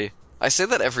 everybody. I say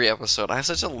that every episode. I have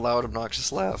such a loud,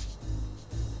 obnoxious laugh.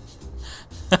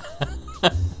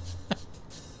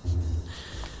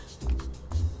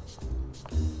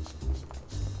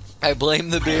 I blame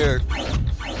the beer.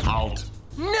 Halt.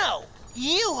 No,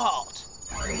 you halt.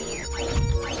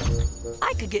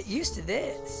 I could get used to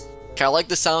this. I like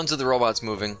the sounds of the robots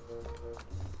moving.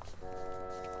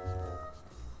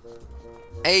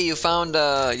 Hey, you found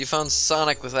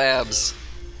Sonic with abs.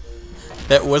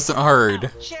 That wasn't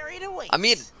hard. Chariot awaits. I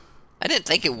mean, I didn't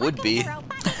think it would be.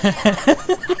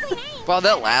 Wow,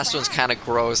 that last one's kind of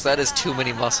gross. That is too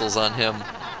many muscles on him.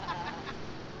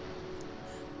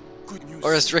 Good news.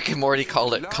 Or as Rick and Morty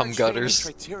called it, Large cum gutters.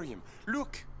 tritium.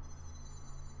 Look,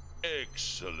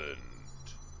 Excellent.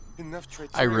 enough tritium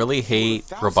I really for hate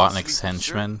 1,000 Robotnik's sleepers,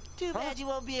 henchmen. Too bad you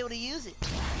won't be able to use it.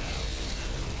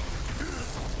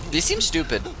 They seem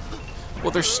stupid.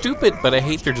 Well, they're stupid, but I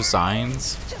hate their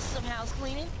designs. Just some house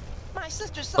cleaning. My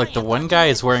sister Like, the one guy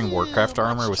is wearing Warcraft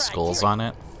armor with skulls on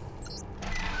it.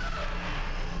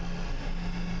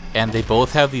 And they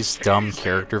both have these dumb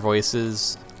character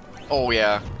voices. Oh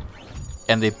yeah.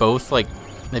 And they both, like...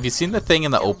 Have you seen the thing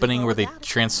in the opening where they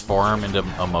transform into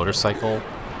a motorcycle?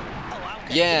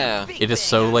 Yeah. It is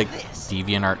so, like,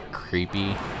 DeviantArt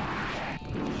creepy.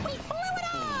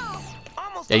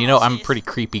 Yeah, you know, I'm a pretty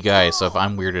creepy guy, so if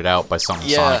I'm weirded out by something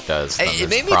Yeah. Sonic does, then It there's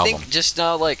made a me problem. think just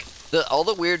now, like, all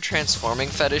the weird transforming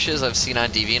fetishes I've seen on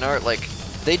DeviantArt, like,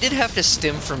 they did have to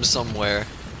stem from somewhere.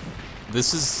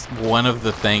 This is one of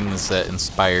the things that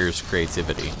inspires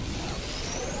creativity.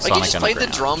 Like, you just played the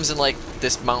Underground. drums and, like,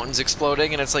 this mountain's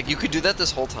exploding, and it's like, you could do that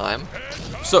this whole time.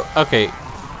 So, okay,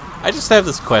 I just have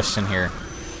this question here.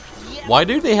 Why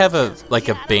do they have a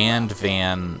band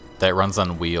van that runs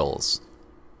on wheels?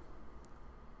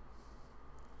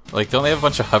 Like, don't they have a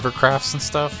bunch of hovercrafts and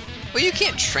stuff? Well, you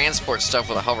can't transport stuff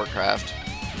with a hovercraft.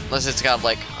 Unless it's got,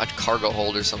 like, a cargo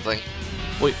hold or something.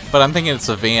 Wait, but I'm thinking it's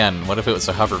a van. What if it was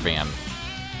a hover van?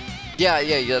 Yeah,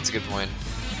 that's a good point.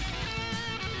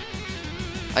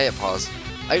 I hit pause.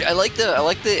 I like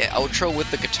the outro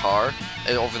with the guitar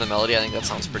over the melody. I think that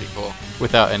sounds pretty cool.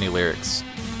 Without any lyrics.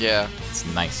 Yeah. It's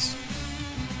nice.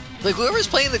 Like, whoever's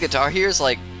playing the guitar here is,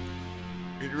 like,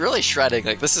 really shredding.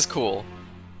 Like, this is cool.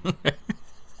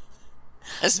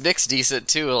 This mix decent,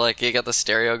 too. Like, you got the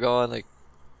stereo going. Like,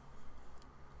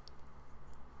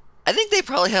 I think they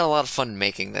probably had a lot of fun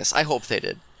making this. I hope they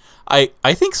did. I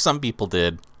think some people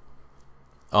did.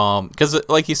 Because,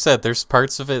 like you said, there's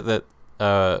parts of it that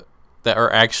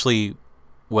are actually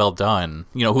well done.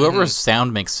 You know, whoever's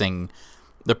sound mixing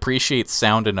appreciates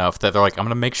sound enough that they're like, I'm going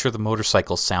to make sure the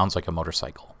motorcycle sounds like a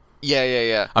motorcycle.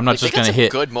 Yeah. I'm not Like, just they got going to some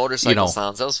hit, good motorcycle you know,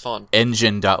 sounds. That was fun.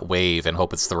 engine.wave and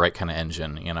hope it's the right kind of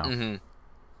engine, you know. Mm-hmm.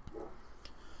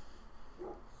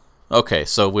 Okay,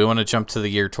 so we want to jump to the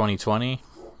year 2020?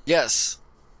 Yes.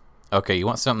 Okay, you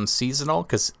want something seasonal?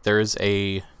 Because there's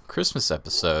a Christmas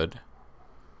episode.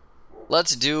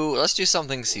 Let's do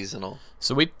something seasonal.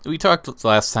 So we talked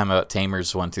last time about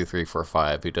Tamers 1, 2, 3, 4,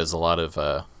 5, who does a lot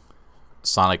of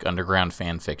Sonic Underground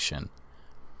fan fiction.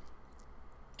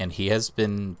 And he has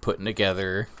been putting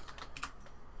together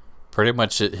pretty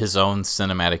much his own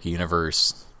cinematic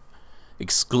universe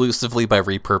exclusively by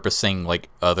repurposing, like,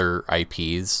 other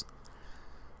IPs.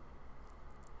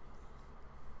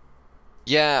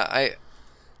 Yeah,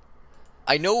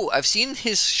 I know I've seen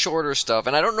his shorter stuff,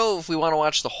 and I don't know if we want to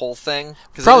watch the whole thing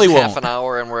because Probably it's half won't. an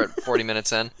hour and we're at 40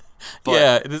 minutes in. But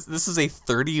Yeah, this is a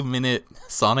 30-minute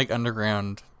Sonic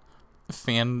Underground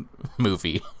fan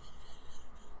movie.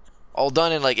 all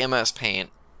done in like MS Paint.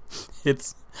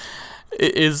 It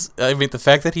is. I mean, the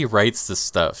fact that he writes this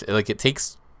stuff, like, it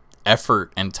takes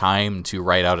effort and time to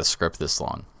write out a script this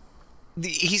long.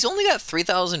 He's only got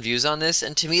 3,000 views on this,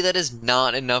 and to me that is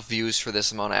not enough views for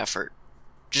this amount of effort.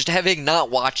 Just having not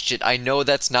watched it, I know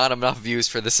that's not enough views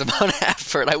for this amount of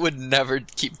effort. I would never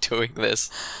keep doing this.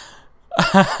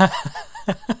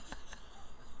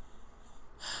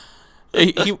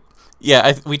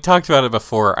 We talked about it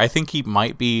before. I think he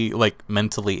might be, like,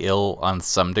 mentally ill on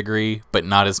some degree, but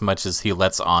not as much as he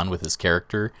lets on with his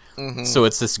character. Mm-hmm. So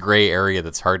it's this gray area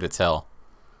that's hard to tell.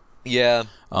 Yeah.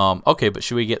 Okay, but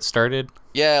should we get started?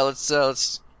 Yeah,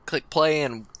 let's click play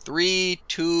and 3,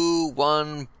 2,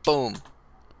 1, boom.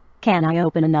 Can I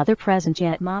open another present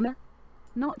yet, Mama?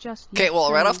 Not just Okay, yet,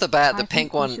 well, right Billy. off the bat, the I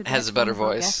pink think we one should has let a better one of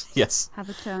our voice. guests Yes. have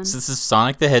a turn. So this is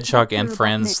Sonic the Hedgehog and Dr.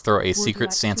 friends Robotnik, throw a would secret like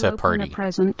to Santa open party. A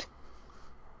present.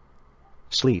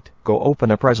 Sleet, go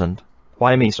open a present.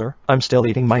 Why me, sir? I'm still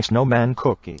eating my snowman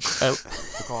cookie. How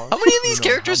many of these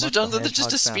characters are done with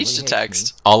just a speech to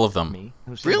text? All of them.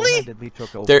 Really?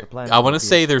 There, I want to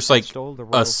say there's like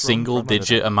a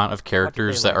single-digit amount of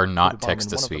characters that are not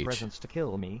text-to-speech.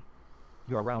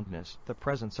 Your roundness, the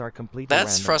presents are completely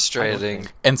That's random. frustrating.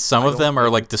 And some of them are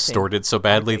like distorted so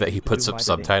badly that he puts up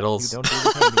subtitles. You don't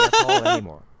really pay me at all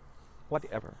anymore.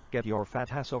 Whatever. Get your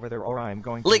fat ass over there or I'm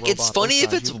going to Like, it's robot funny if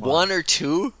outside it's you one or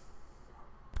two,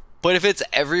 but if it's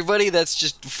everybody, that's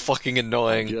just fucking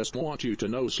annoying. I just want you to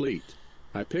know, Sleet.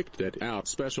 I picked that out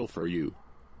special for you.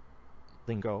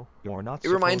 Lingo, you're not It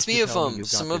reminds supposed me to of tell me you got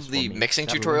some this of for the me. mixing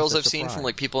That tutorials ruins the I've seen from surprise.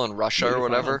 like people in Russia But or if I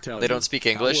whatever. don't tell They don't you, speak how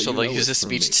English, will so you they'll know use a it's from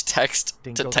speech me? to text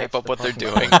Dingo, to type that's up the what they're fucking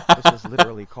doing. line. This is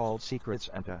literally called Secret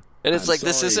Santa. And it's I'm like,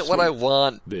 this sorry, isn't what I Sleet.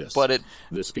 want, This. but it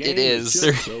This it game is.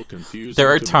 just so confusing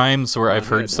There are to me. times where I've My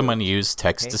heard head someone hurts. use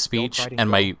text-to-speech, Hey, don't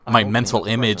and fight it, my go. mental Open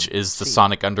the image present. is the See.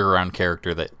 Sonic Underground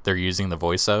character that they're using the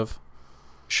voice of,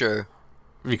 Sure.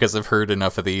 because I've heard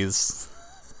enough of these.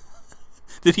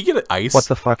 Did he get ice? What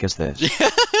the fuck is this?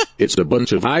 It's a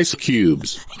bunch of ice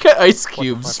cubes. He got ice What the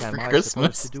cubes fuck for am I Christmas.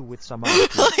 supposed to do with some ice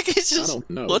cubes? Like, it's I just, don't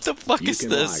know. what the fuck You is can,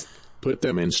 this? like, put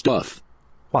them in stuff.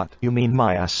 What? You mean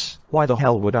my ass? Why the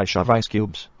hell would I shove ice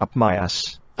cubes up my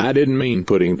ass? I didn't mean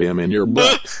putting them in your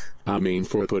butt. I mean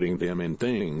for putting them in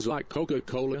things like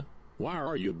Coca-Cola. Why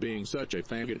are you being such a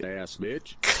faggot-ass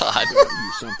bitch? God. I got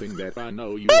you something that I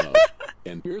know you love,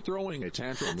 and you're throwing a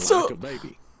tantrum So- like a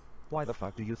baby. Why the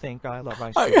fuck do you think I love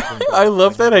ice I- cubes? I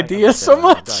love that idea so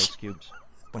much. Ice cubes.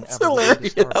 Whenever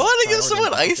hilarious. the Starbucks I want to give order someone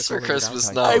Coca-Cola ice for without Christmas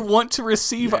ice now. I want to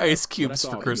receive Yeah, ice but I cubes for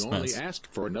thought you Christmas. only asked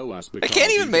for no ice I because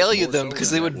can't even mail you more them so because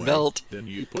that they would way melt. than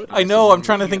you put I ice know, in I'm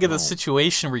trying to your think of the home.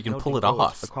 situation where you can No, pull it because-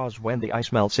 off. Because when the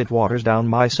ice melts, it waters down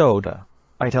my soda.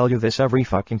 I tell you this every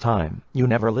fucking time. You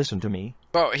never listen to me.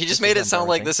 Bro, he just This made is it sound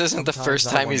like embarrassing. this isn't the Sometimes first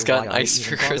I time he's wonder gotten why I ice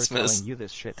even for bother Christmas. telling you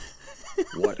this shit.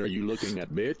 What are you looking at,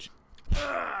 bitch?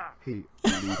 Hey,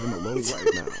 leave him alone right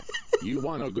now. You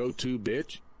wanna go too,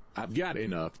 bitch? I've got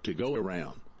enough to go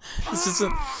around. This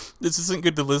isn't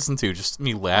good to listen to. Just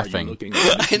me Are you laughing. looking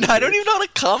at me, And I don't bitch? even know how to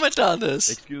comment on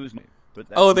this. Excuse me. But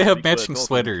that's Oh, they my have request matching often,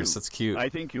 sweaters. too. That's cute. I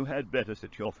think you had better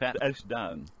sit your fat ass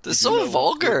down. This is If you so know what's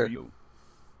vulgar. good for you.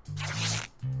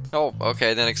 Oh, okay,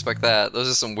 I didn't expect that. Those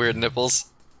are some weird nipples.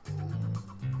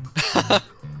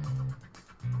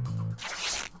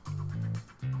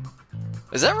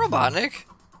 Is that Robotnik?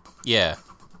 Yeah.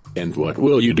 And what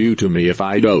will you do to me if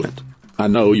I don't? I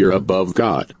know you're above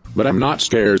God, but I'm not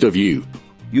scared of you.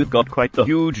 You've got quite the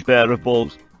huge pair of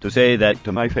balls to say that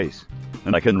to my face.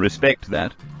 And I can respect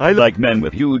that. I like men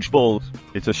with huge balls.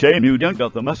 It's a shame you don't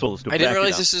got the muscles to I didn't back it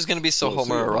realize up. this was gonna be so We'll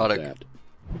see about homoerotic. that.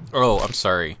 Oh, I'm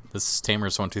sorry. This is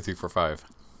Tamers 1 2 3 4 5.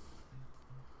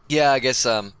 Yeah, I guess,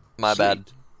 my bad.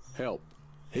 Sleet, help.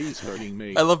 He's hurting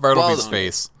me. I love Bartleby's Well,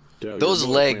 face. Tell your those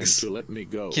boyfriend legs. to let me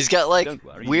go. He's got, like, Don't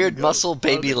worry, weird you go. muscle I'll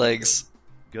baby let you legs.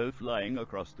 Go flying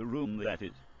across the room, that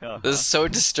is. This is so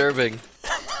disturbing.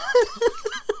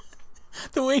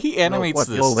 The way he animates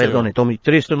this. Io too. vedo mi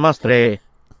triste mastre.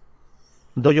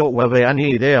 Do io avevo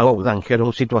ani idea o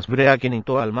danchero situați breakin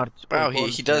into al marts. Wow,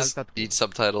 he does need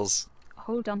subtitles.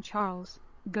 Hold on, Charles.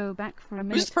 Go back for a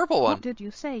minute. Who's the purple one? What did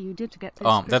you say you did to get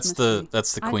this That's the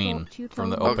Christmas tree? I queen thought you from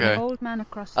the told opening. the old man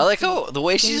across I the like street. how the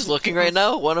way Gave she's it looking to right us.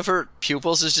 now, one of her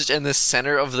pupils is just in the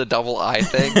center of the double eye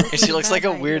thing, and she looks like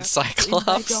a weird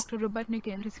cyclops. Dr. Robotnik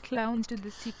and his clowns to the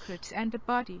secret and the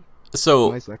body.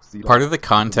 So, part of the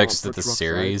context of the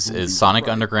series is Sonic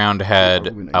Underground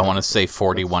had, I want to say,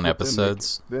 41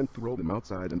 episodes. Then throw them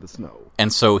outside in the snow.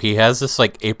 And so he has this,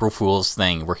 like, April Fool's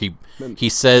thing where he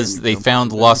says they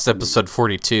found lost episode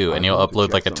 42, and he'll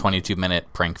upload, like, a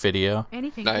 22-minute prank video.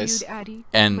 Anything Nice. for you, Daddy.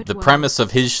 And But the why? premise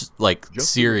of his, like,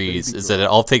 series is that it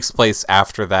all takes place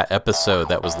after that episode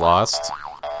that was lost.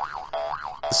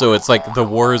 So it's like the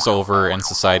war is over and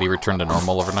society returned to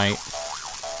normal overnight.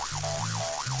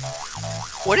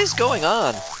 What is going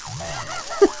on?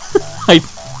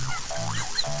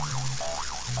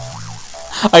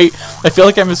 I feel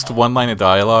like I missed one line of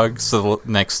dialogue, so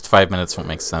the next 5 minutes won't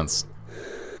make sense.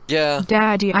 Yeah.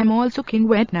 Daddy, I'm all soaking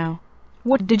wet now.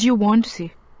 What did you want to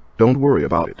see? Don't worry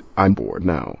about it. I'm bored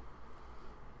now.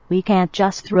 We can't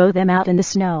just throw them out in the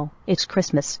snow. It's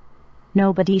Christmas.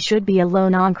 Nobody should be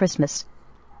alone on Christmas.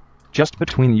 Just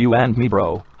between you and me,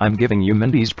 bro, I'm giving you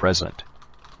Mindy's present.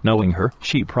 Knowing her,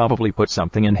 she probably put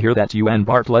something in here that you and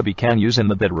Bartleby can use in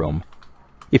the bedroom.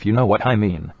 if you know what I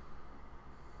mean.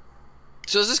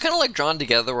 So is this kind of like drawn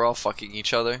together? We're all fucking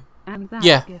each other. And that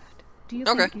Yeah. gift. Do you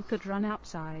Okay. think you could run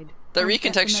outside? That and get the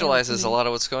mail recontextualizes to a me? lot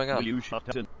of what's going on.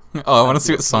 Oh, I want to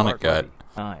see what Sonic got.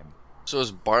 So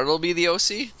is Bartleby the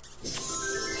OC?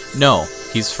 No,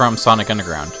 he's from Sonic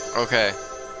Underground. Okay.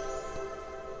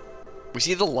 Was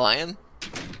he the lion?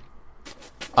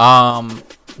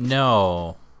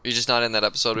 No. You're just not in that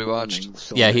episode we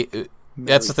watched? Yeah,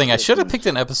 that's the thing. I should have picked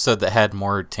an episode that had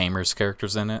more Tamers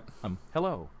characters in it.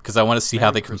 Hello. Because I want to see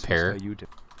how they compare.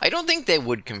 I don't think they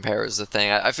would compare is the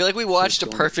thing. I feel like we watched a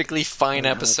perfectly fine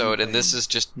episode, and this is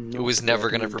just... It was never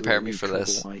going to prepare me for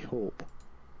this.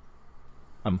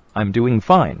 I'm doing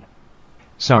fine.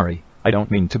 Sorry, I don't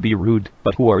mean to be rude,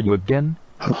 but who are you again?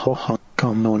 Ha ha ha,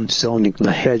 come on Sonic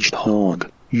the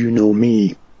Hedgehog. You know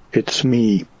me. It's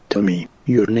me, Tommy,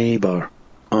 your neighbor.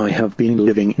 I have been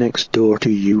living next door to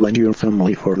you and your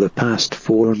family for the past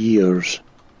 4 years.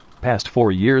 Past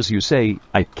 4 years you say?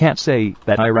 I can't say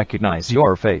that I recognize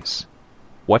your face.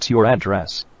 What's your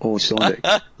address? Oh Sonic,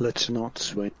 let's not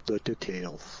sweat the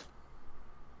details.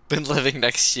 Been living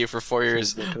next to you for 4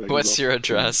 years. What's your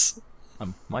address?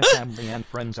 My family and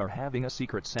friends are having a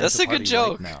secret Santa That's a good party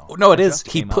joke. right now. No, it I is. just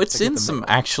He came out puts to get in the some mail.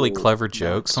 actually clever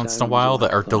jokes once in a while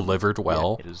that are delivered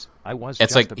well. I was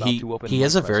It's just like about to open he my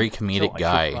has a very present, comedic so I should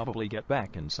guy. probably get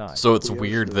back inside. So it's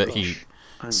weird that he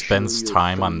spends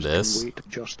time on this.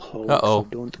 Uh-oh.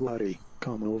 Don't worry.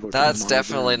 Come over to That's my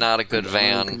definitely van, not a good and I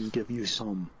van. can give you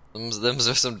some. Them's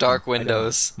are some dark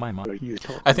windows.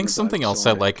 I think something else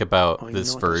I like about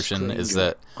this version is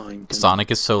that Sonic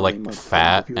is so like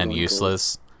fat and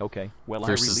useless. Okay, well,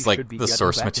 versus I really like should be the getting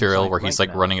source back material inside where he's right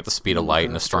like now. running at the speed of light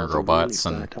and destroying robots,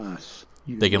 and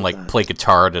they can like play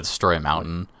guitar to destroy a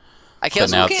mountain. I But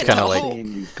can't, now can't it's kind of tell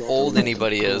like how old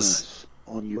anybody is.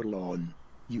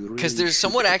 Because they're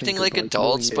somewhat acting like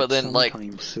adults, but then like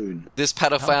this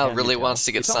pedophile really wants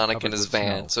to get Sonic in his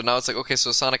van. So now it's like, okay,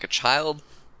 so is Sonic a child?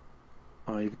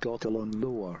 I've got a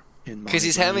lawnmower. Because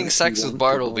he's having sex with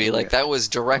Bartleby, like that was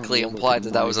directly implied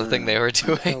that that was a thing they were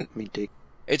doing.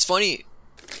 It's funny.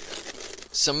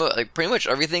 Some of, like pretty much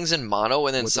everything's in mono,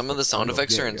 and then some of the sound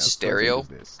effects are in stereo,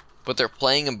 but they're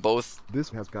playing in both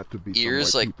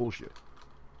ears. Like,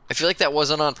 I feel like that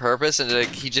wasn't on purpose, and like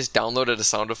he just downloaded a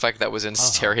sound effect that was in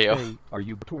stereo. Hey, are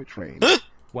you toy trained?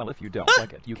 Well, if you don't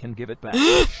like it, you can give it back.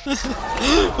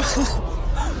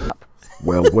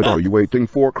 Well, what are you waiting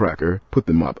for, Cracker? Put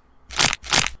them up.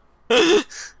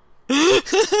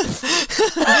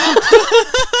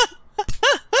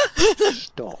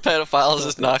 Stop. Pedophiles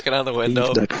just knocking on the window.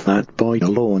 Leave that fat boy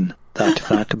alone. That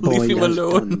fat boy Leave him has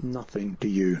alone. done nothing to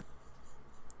you.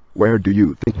 Where do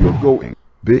you think you're going,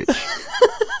 bitch?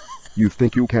 You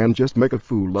think you can just make a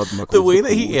fool of Knuckles The way the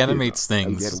that he Cool Kid animates and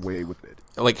things, get away with it?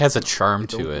 like, has a charm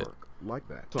to it. Like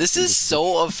that. This is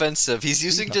so offensive. He's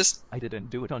using just. I didn't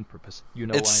do it on purpose. You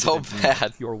know, It's I so didn't mean bad.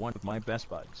 it. You're one of my best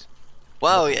buds.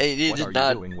 Wow, What he are did you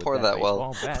not doing with pour that well.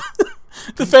 baseball bat?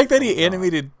 The fact that he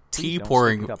animated Please tea don't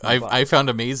pouring, stick it up my butt. I found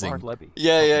amazing. Bart Levy.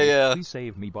 Yeah, yeah, Okay, yeah. Please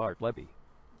save me, Bart Levy.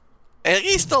 And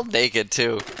he's still naked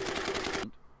too.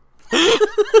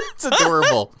 It's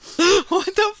adorable. What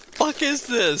the fuck is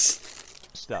this?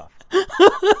 Stuff.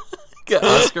 Got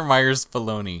Oscar Myers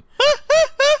baloney.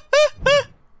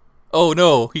 Oh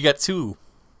no, he got two.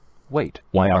 Wait,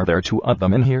 why are there two of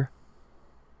them in here?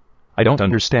 I don't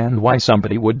understand why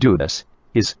somebody would do this.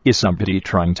 Is somebody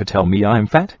trying to tell me I'm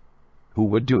fat? Who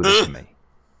would do this to me?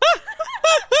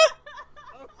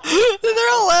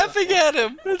 They're all laughing at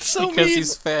him. It's so Because mean.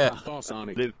 he's fat.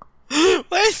 Why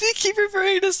does he keep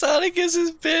referring to Sonic as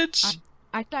his bitch?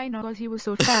 I know because he was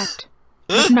so fat.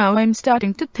 But now I'm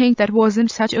starting to think that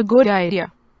wasn't such a good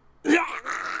idea.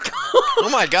 Oh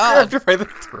my god. Grabbed her by the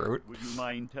throat. Would you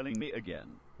mind telling me again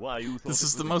why you thought This it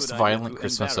is the was a most good violent idea to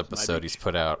Christmas embarrass my episode he's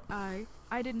put out.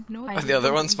 I didn't know. Are the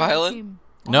other ones violent?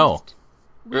 No.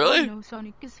 Really?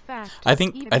 Sonic is fat. I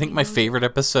think my favorite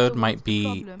episode might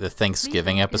be the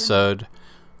Thanksgiving episode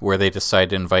where they decide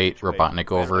to invite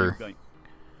Robotnik over,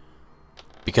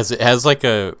 because it has like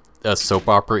a soap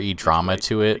opera-y drama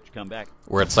to it,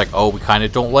 where it's like, oh, we kind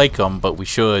of don't like him, but we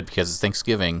should because it's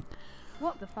Thanksgiving.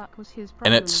 What the fuck was his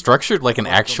And it's structured like an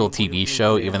actual TV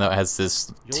show, even though it has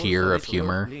this tier of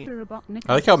humor.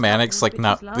 I like how Manic's like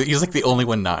not, he's like the only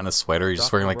one not in a sweater, he's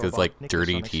just wearing like this like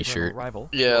dirty t-shirt.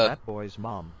 Yeah. That boy's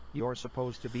mom. You're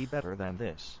supposed to be better than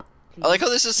this. I like how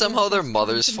this is somehow their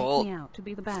mother's fault.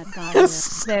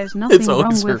 Yes. There's It's nothing wrong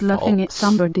always her with laughing fault. at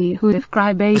somebody who's a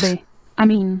crybaby. I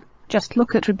mean, just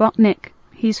look at Robotnik.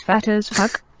 He's fat as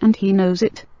fuck, and he knows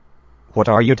it. What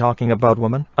are you talking about,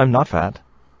 woman? I'm not fat.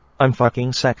 I'm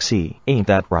fucking sexy. Ain't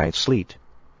that right, Sleet?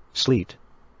 Sleet.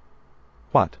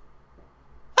 What?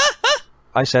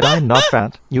 I said I'm not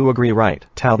fat. You agree, right?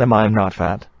 Tell them I'm not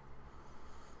fat.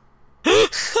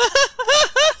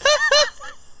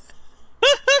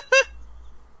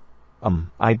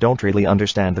 I don't really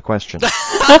understand the question.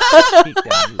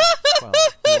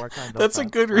 That's a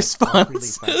good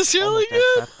response. It's really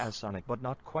good.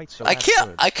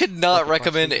 I could not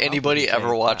recommend anybody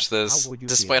ever watch this,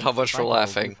 despite how much we're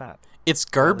laughing. It's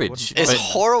garbage. It's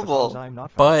horrible.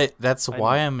 But that's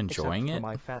why I'm enjoying it.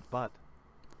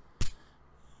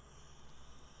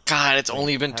 God, it's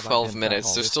only been 12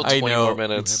 minutes. There's still 20 more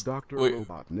minutes.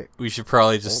 We should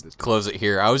probably just close it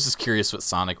here. I was just curious what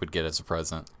Sonic would get as a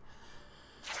present.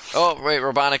 Oh, wait,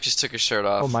 Robotnik just took his shirt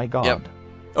off. Oh my god. Yep.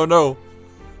 Oh no.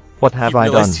 What have I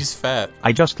done? He's fat.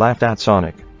 I just laughed at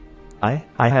Sonic. I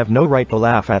have no right to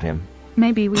laugh at him.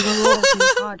 Maybe we were all too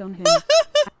hard on him.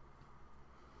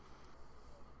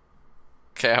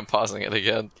 Okay, I'm pausing it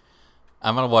again.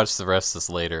 I'm gonna watch the rest of this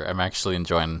later. I'm actually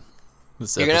enjoying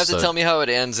this You're gonna have episode. to tell me how it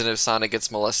ends and if Sonic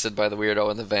gets molested by the weirdo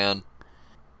in the van.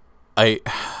 I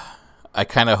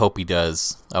kind of hope he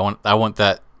does. I want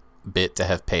that bit to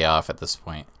have payoff at this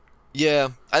point. Yeah,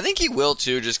 I think he will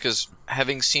too, just because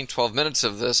having seen 12 minutes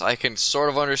of this, I can sort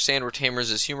of understand where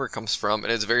Tamers' humor comes from,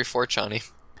 and it's very 4chan-y.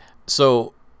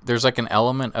 So, there's like an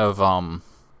element of,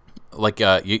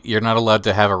 you're not allowed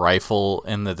to have a rifle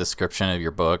in the description of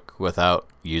your book without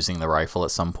using the rifle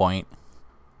at some point.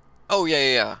 Oh,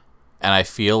 yeah. And I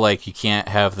feel like you can't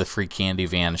have the free candy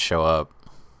van show up.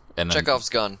 And Chekhov's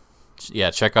gun.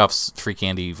 Yeah, Chekhov's free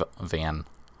candy van.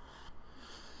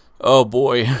 Oh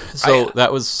boy. So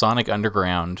that was Sonic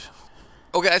Underground.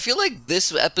 Okay, I feel like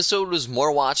this episode was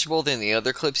more watchable than the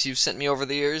other clips you've sent me over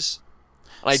the years.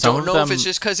 And I don't know if it's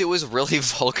just because it was really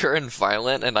vulgar and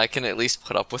violent, and I can at least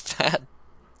put up with that.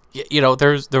 You know,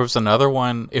 there was another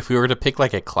one. If we were to pick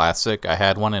like a classic, I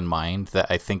had one in mind that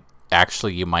I think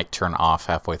actually you might turn off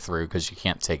halfway through because you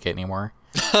can't take it anymore.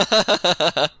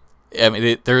 I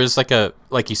mean, there is like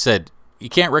you said, you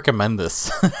can't recommend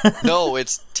this. No,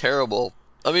 it's terrible.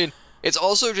 I mean, it's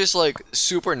also just like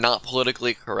super not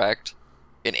politically correct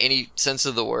in any sense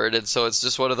of the word, and so it's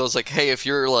just one of those like, hey, if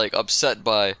you're like upset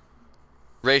by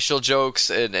racial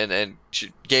jokes and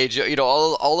gay jokes, you know,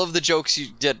 all of the jokes you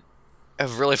did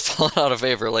have really fallen out of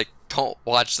favor. Like, don't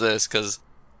watch this because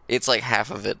it's like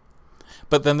half of it.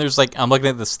 But then there's like, I'm looking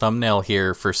at this thumbnail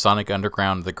here for Sonic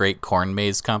Underground, the Great Corn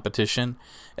Maze competition,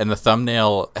 and the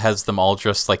thumbnail has them all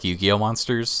dressed like Yu-Gi-Oh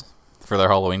monsters for their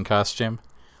Halloween costume.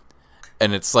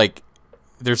 And it's like,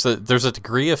 there's a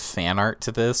degree of fan art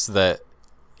to this that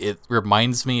it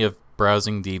reminds me of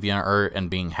browsing DeviantArt and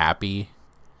being happy.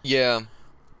 Yeah.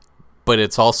 But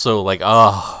it's also like,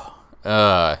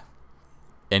 and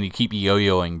you keep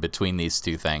yo-yoing between these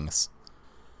two things.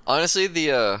 Honestly,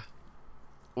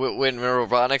 when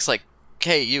Robotnik's like,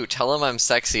 hey, you, tell him I'm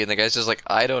sexy, and the guy's just like,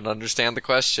 I don't understand the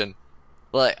question.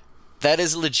 Like, that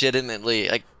is legitimately,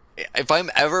 like, if I'm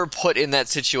ever put in that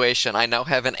situation, I now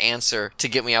have an answer to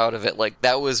get me out of it. Like,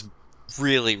 that was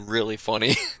really, really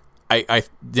funny. I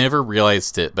never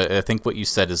realized it, but I think what you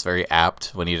said is very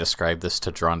apt when you described this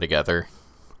to Drawn Together.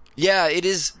 Yeah, it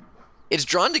is. It's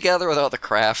drawn together without the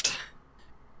craft.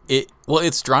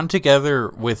 It's drawn together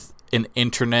with an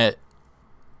internet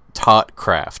taught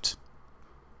craft.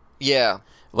 Yeah.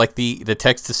 Like the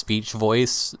text-to-speech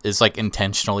voice is like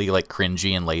intentionally like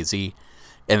cringy and lazy,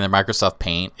 and the Microsoft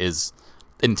Paint is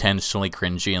intentionally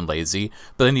cringy and lazy.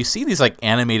 But then you see these like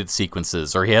animated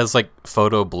sequences, or he has like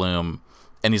photo bloom,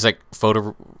 and he's like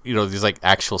these like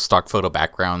actual stock photo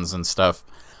backgrounds and stuff,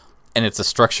 and it's a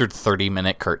structured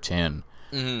 30-minute cartoon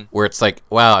where it's like,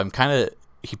 wow,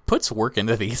 he puts work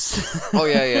into these. Oh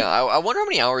yeah. I wonder how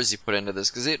many hours he put into this,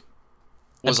 because it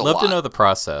was a lot. I'd love to know the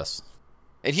process.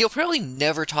 And he'll probably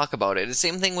never talk about it. The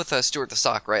same thing with Stuart the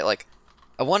Sock, right? Like,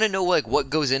 I want to know like what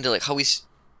goes into like how he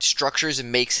structures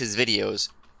and makes his videos,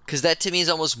 because that to me is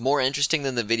almost more interesting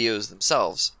than the videos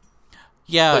themselves.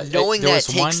 Yeah, but knowing that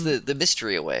takes the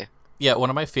mystery away. Yeah, one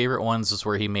of my favorite ones is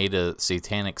where he made a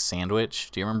satanic sandwich.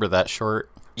 Do you remember that short?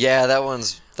 Yeah, that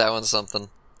one's something.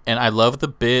 And I love the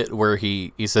bit where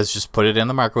he says just put it in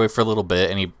the microwave for a little bit,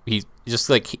 and he just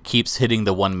like keeps hitting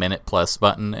the 1 minute plus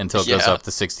button until it goes up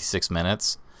to 66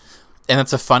 minutes. And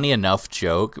it's a funny enough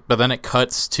joke, but then it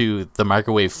cuts to the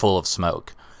microwave full of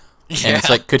smoke. Yeah. And it's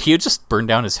like, could he have just burned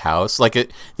down his house? Like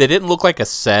they didn't look like a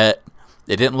set.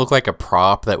 It didn't look like a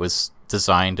prop that was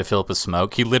designed to fill up with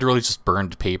smoke. He literally just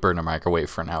burned paper in a microwave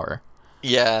for an hour.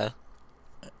 Yeah.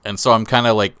 And so I'm kind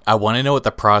of like, I want to know what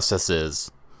the process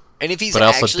is. And if he's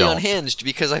actually unhinged,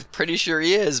 because I'm pretty sure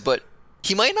he is, but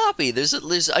he might not be. There's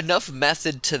enough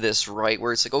method to this, right?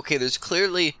 Where it's like, okay, there's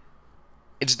clearly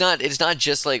it's not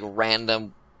just like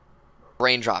random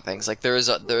brain droppings. Like there is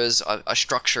a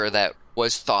structure that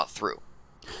was thought through.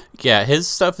 Yeah, his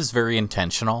stuff is very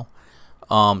intentional.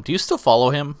 Do you still follow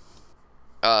him?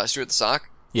 Stuart the Sock?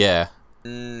 Yeah.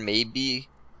 Maybe.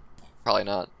 Probably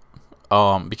not.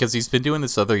 Because he's been doing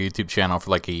this other YouTube channel for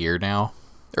like a year now.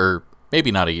 Or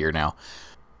maybe not a year now.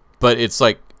 But it's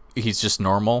like, he's just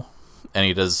normal. And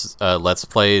he does Let's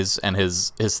Plays. And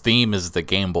his theme is the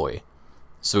Game Boy.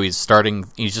 So he's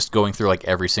just going through like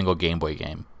every single Game Boy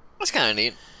game. That's kind of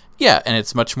neat. Yeah, and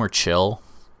it's much more chill.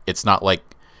 It's not like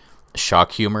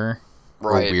shock humor.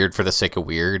 Right. Or weird for the sake of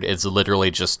weird. It's literally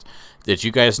just, did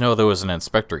you guys know there was an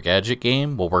Inspector Gadget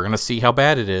game? Well, we're going to see how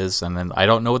bad it is. And then I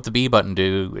don't know what the B button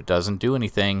do. It doesn't do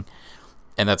anything.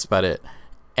 And that's about it.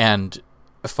 And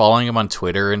following him on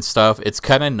Twitter and stuff, it's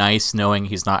kind of nice knowing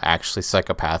he's not actually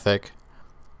psychopathic.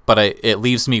 But it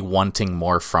leaves me wanting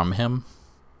more from him.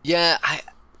 Yeah,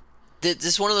 this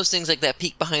is one of those things like that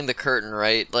peek behind the curtain,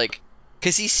 right? Like,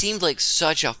 because he seemed like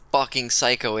such a fucking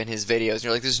psycho in his videos. And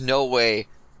you're like, there's no way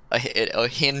a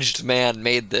hinged man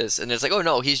made this. And it's like, oh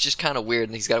no, he's just kind of weird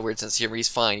and he's got a weird sense of humor. He's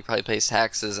fine. He probably pays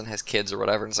taxes and has kids or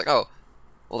whatever. And it's like, oh,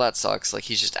 well, that sucks. Like,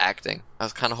 he's just acting. I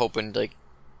was kind of hoping, like,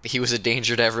 he was a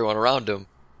danger to everyone around him.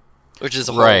 Which is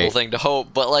a horrible thing to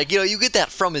hope. But, like, you know, you get that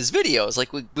from his videos.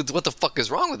 Like, what the fuck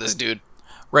is wrong with this dude?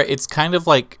 Right. It's kind of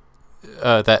like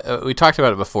that. We talked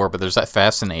about it before, but there's that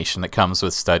fascination that comes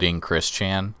with studying Chris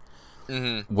Chan.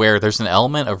 Mm-hmm. Where there's an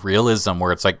element of realism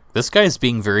where it's like, this guy's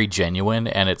being very genuine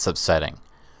and it's upsetting.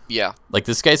 Yeah. Like,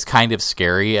 this guy's kind of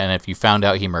scary, and if you found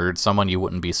out he murdered someone, you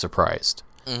wouldn't be surprised.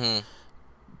 Mm-hmm.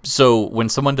 So when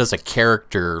someone does a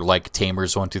character like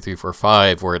Tamers 1, 2, 3, 4,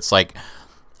 5, where it's like,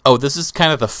 oh, this is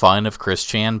kind of the fun of Chris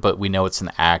Chan, but we know it's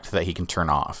an act that he can turn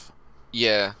off.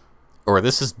 Yeah. Or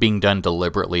this is being done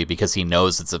deliberately because he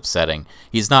knows it's upsetting.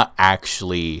 He's not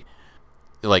actually,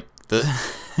 like,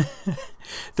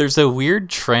 there's a weird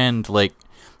trend, like,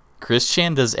 Chris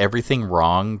Chan does everything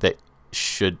wrong that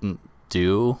shouldn't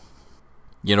do.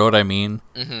 You know what I mean?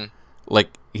 Mm-hmm.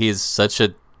 Like, he is such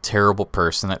a terrible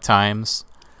person at times,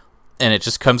 and it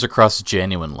just comes across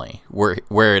genuinely,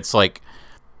 where it's like,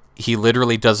 he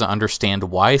literally doesn't understand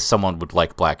why someone would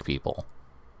like black people.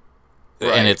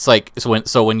 Right. And it's like,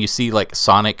 so when you see, like,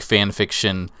 Sonic fan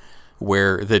fiction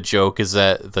where the joke is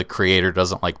that the creator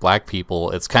doesn't like black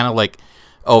people, it's kind of like,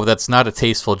 oh, that's not a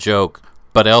tasteful joke,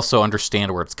 but I also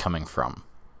understand where it's coming from.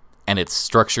 And it's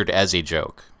structured as a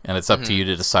joke. And it's up to you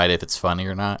to decide if it's funny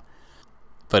or not.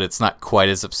 But it's not quite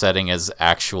as upsetting as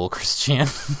actual Chris Chan.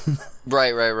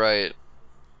 Right.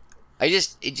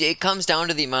 It comes down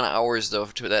to the amount of hours, though,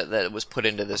 that was put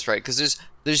into this, right? Because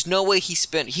there's no way he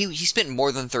spent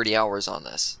more than 30 hours on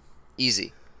this.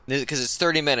 Easy. Because it's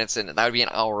 30 minutes, and that would be an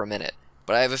hour a minute.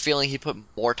 But I have a feeling he put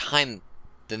more time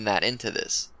than that into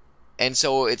this. And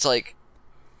so it's like,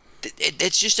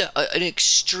 it's just an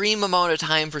extreme amount of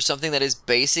time for something that is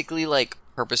basically, like,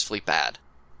 purposefully bad.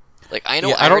 Like, I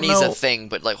know irony's a thing,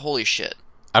 but, like, holy shit.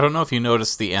 I don't know if you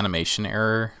noticed the animation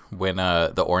error when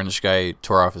the orange guy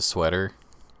tore off his sweater.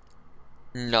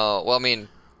 No, well, I mean,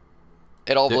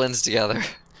 it all blends together.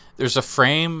 There's a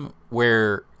frame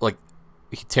where, like,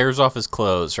 he tears off his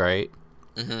clothes, right?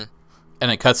 Mm-hmm.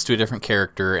 And it cuts to a different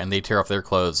character, and they tear off their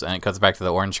clothes, and it cuts back to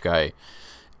the orange guy.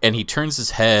 And he turns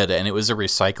his head, and it was a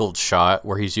recycled shot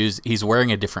where he's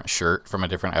wearing a different shirt from a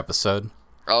different episode.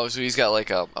 Oh, so he's got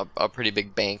like a pretty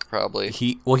big bank, probably.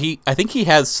 I think he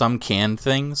has some canned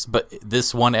things, but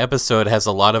this one episode has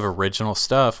a lot of original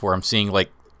stuff where I'm seeing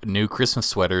like new Christmas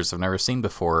sweaters I've never seen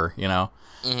before, you know?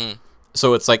 Mm-hmm.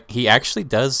 So it's like he actually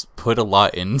does put a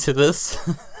lot into this.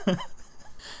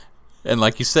 And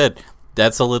like you said,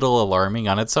 that's a little alarming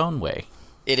on its own way.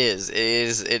 It is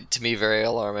to me very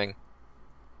alarming.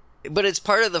 But it's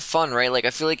part of the fun, right? Like,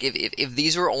 I feel like if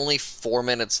these were only 4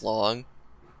 minutes long,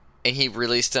 and he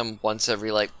released them once every,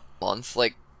 like, month,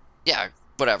 like, yeah,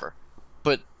 whatever.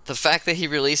 But the fact that he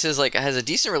releases, like, has a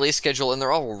decent release schedule, and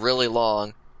they're all really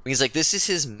long, means, like, this is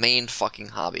his main fucking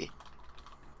hobby.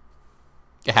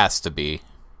 It has to be.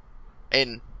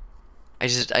 And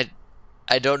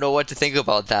I don't know what to think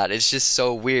about that. It's just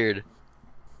so weird.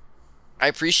 I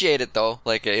appreciate it, though.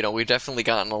 Like, you know, we've definitely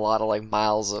gotten a lot of, like,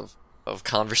 miles of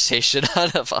conversation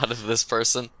out of this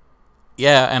person.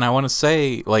 Yeah, and I want to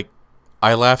say, like,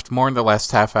 I laughed more in the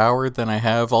last half hour than I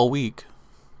have all week.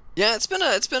 Yeah, it's been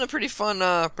a pretty fun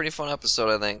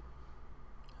episode, I think.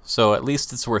 So at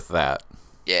least it's worth that.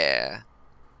 Yeah.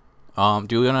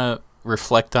 Do we want to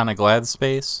reflect on a glad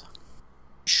space?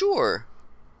 Sure.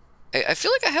 I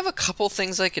feel like I have a couple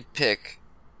things I could pick,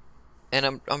 and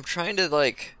I'm trying to,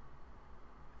 like,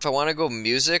 if I want to go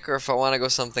music or if I want to go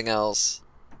something else.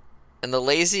 and the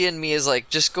lazy in me is like,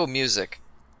 just go music.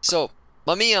 So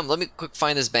let me quick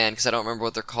find this band because I don't remember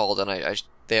what they're called, and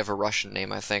they have a Russian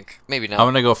name, I think. Maybe not. I'm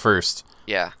gonna go first.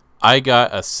 Yeah. I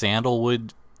got a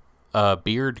sandalwood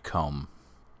beard comb.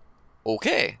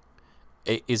 Okay.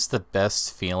 It is the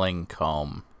best feeling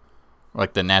comb.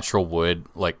 Like the natural wood,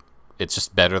 like it's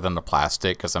just better than the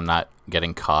plastic because I'm not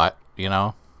getting caught, you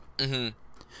know? Mm-hmm.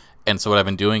 And so what I've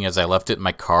been doing is I left it in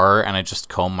my car and I just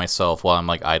comb myself while I'm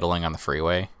like idling on the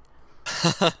freeway.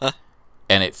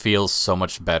 And it feels so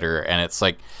much better. And it's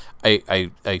like,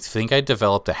 I think I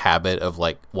developed a habit of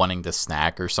like wanting to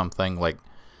snack or something. Like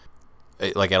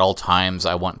at all times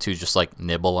I want to just like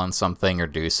nibble on something or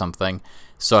do something.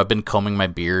 So I've been combing my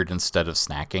beard instead of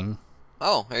snacking.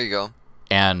 Oh, there you go.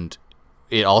 And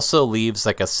it also leaves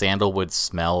like a sandalwood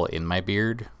smell in my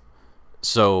beard.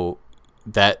 So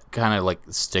that kind of like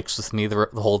sticks with me the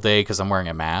whole day because I'm wearing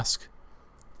a mask.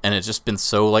 And it's just been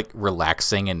so like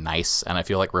relaxing and nice, and I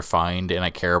feel like refined and I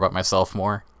care about myself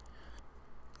more.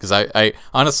 Because I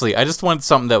honestly, I just wanted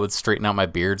something that would straighten out my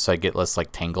beard so I get less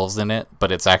like tangles in it.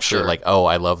 But it's actually like, oh,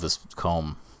 I love this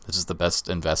comb. This is the best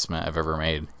investment I've ever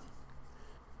made.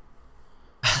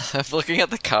 I'm looking at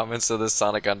the comments of this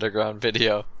Sonic Underground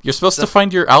video. You're supposed to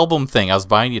find your album thing. I was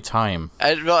buying you time.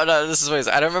 No, this is what it is.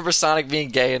 I don't remember Sonic being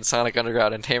gay in Sonic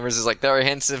Underground, and Tamers is like, there were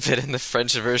hints of it in the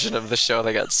French version of the show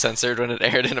that got censored when it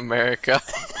aired in America.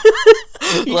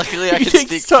 Luckily, I can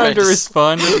speak time French. to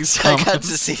respond to these so I got to comments.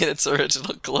 see it in its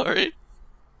original glory.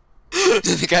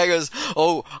 The guy goes,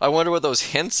 oh, I wonder what those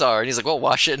hints are. And he's like, well,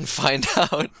 watch it and find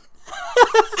out.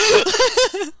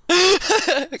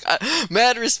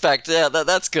 Mad respect. Yeah,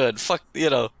 that's good. Fuck, you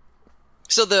know.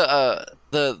 So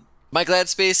the My Glad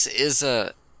Space is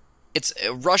it's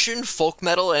a Russian folk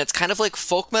metal, and it's kind of like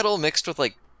folk metal mixed with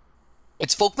like,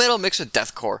 it's folk metal mixed with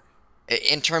deathcore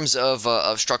in terms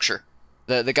of structure.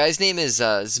 The guy's name is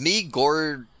Zmy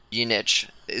Gorynich,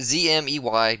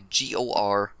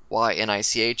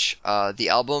 Zmeygorynych. The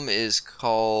album is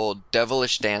called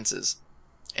Devilish Dances,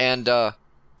 and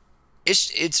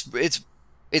it's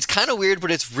kind of weird,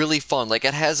 but it's really fun. Like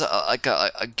it has a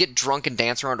get drunk and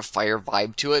dance around a fire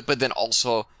vibe to it, but then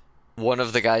also one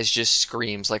of the guys just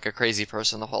screams like a crazy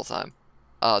person the whole time.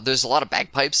 There's a lot of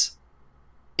bagpipes.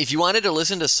 If you wanted to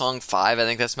listen to song 5, I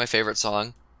think that's my favorite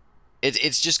song.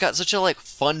 It's just got such a like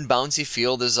fun bouncy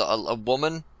feel. There's a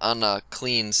woman on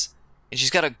cleans, and she's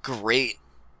got a great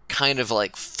kind of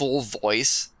like full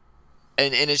voice,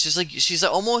 and it's just like she's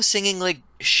almost singing like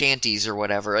shanties or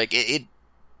whatever. Like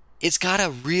it's got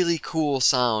a really cool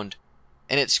sound,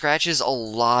 and it scratches a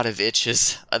lot of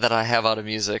itches that I have out of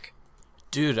music.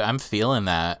 Dude, I'm feeling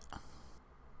that.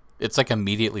 It's like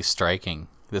immediately striking.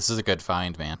 This is a good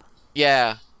find, man.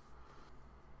 Yeah.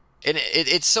 And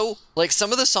it's so, like,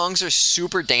 some of the songs are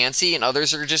super dancey and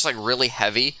others are just, like, really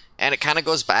heavy. And it kind of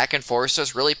goes back and forth, so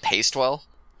it's really paced well.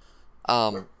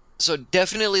 So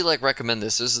definitely, like, recommend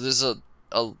this. There's a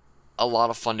lot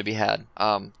of fun to be had.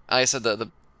 Like I said, the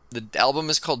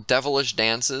album is called Devilish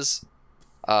Dances.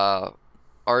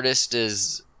 Artist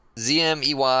is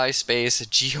ZMEY space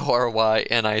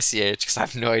GORYNICH, because I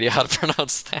have no idea how to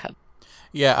pronounce that.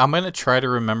 Yeah, I'm going to try to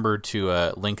remember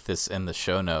to link this in the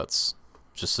show notes,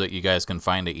 just so that you guys can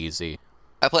find it easy.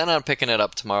 I plan on picking it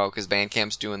up tomorrow, because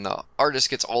Bandcamp's doing the Artist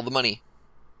Gets All the Money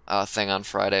thing on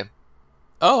Friday.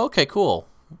 Oh, okay, cool.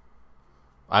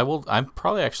 I'm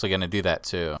probably actually going to do that,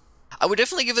 too. I would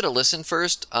definitely give it a listen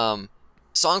first. Song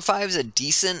 5 is a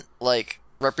decent, like,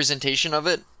 representation of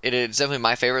it. It is definitely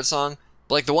my favorite song.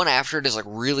 But, like, the one after it is, like,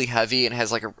 really heavy and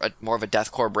has, like, a more of a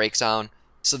deathcore breakdown.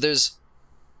 So there's,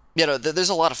 you know, there's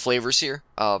a lot of flavors here.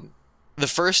 The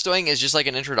first thing is just, like,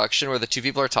 an introduction where the two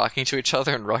people are talking to each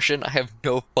other in Russian. I have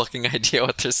no fucking idea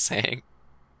what they're saying,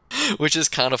 which is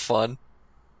kind of fun.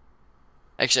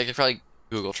 Actually, I could probably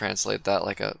Google Translate that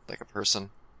like a person.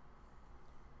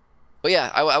 But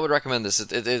yeah, I would recommend this.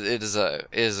 It is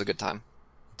a good time.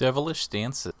 Devilish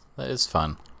Dances. That is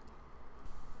fun.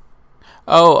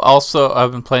 Oh, also,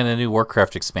 I've been playing a new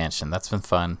Warcraft expansion. That's been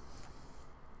fun.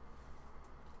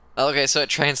 Okay, so it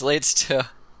translates to,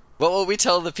 what will we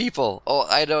tell the people?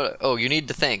 Oh, you need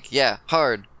to think. Yeah,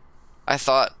 hard. I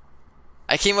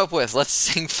came up with, let's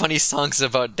sing funny songs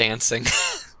about dancing.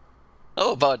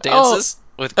 About dances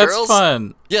with girls? That's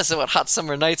fun. Yes, about hot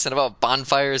summer nights and about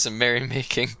bonfires and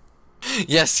merrymaking.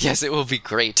 Yes, it will be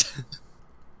great.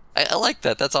 I like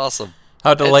that. That's awesome.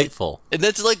 How delightful. And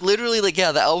that's like literally like,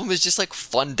 yeah, the album is just like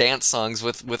fun dance songs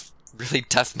with really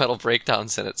death metal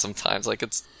breakdowns in it sometimes. Like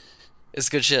it's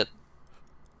good shit.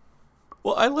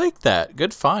 Well, I like that.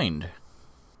 Good find.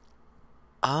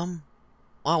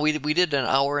 Wow, we did an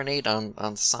hour and 8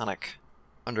 on Sonic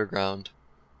Underground.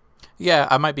 Yeah,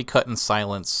 I might be cut in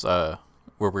silence where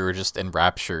we were just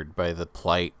enraptured by the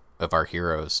plight of our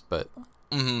heroes, but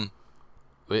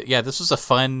yeah, this was a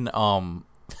fun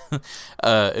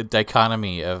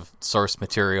dichotomy of source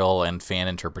material and fan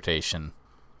interpretation.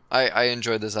 I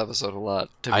enjoyed this episode a lot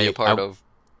to be a part of.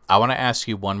 I want to ask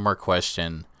you one more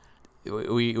question.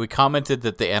 We commented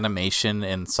that the animation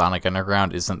in Sonic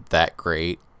Underground isn't that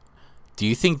great. Do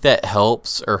you think that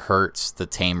helps or hurts the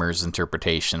Tamer's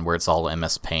interpretation where it's all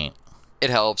MS Paint? It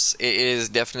helps. It is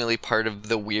definitely part of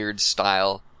the weird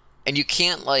style. And you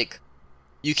can't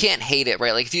hate it,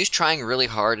 right? Like, if he was trying really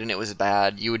hard and it was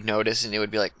bad, you would notice and it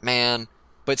would be like, man.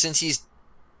 But since he's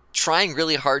trying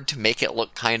really hard to make it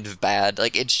look kind of bad,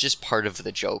 like, it's just part of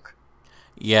the joke.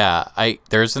 Yeah,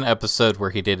 there's an episode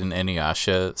where he did an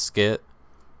Inuyasha skit,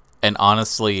 and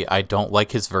honestly, I don't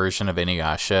like his version of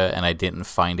Inuyasha, and I didn't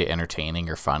find it entertaining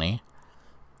or funny.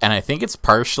 And I think it's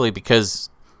partially because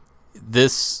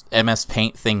this MS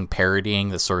Paint thing parodying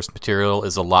the source material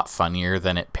is a lot funnier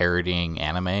than it parodying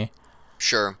anime.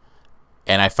 Sure.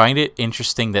 And I find it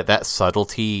interesting that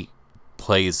subtlety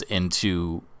plays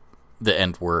into the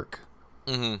end work.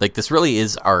 Mm-hmm. Like, this really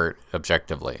is art,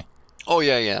 objectively. Oh,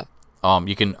 yeah.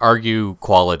 You can argue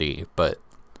quality, but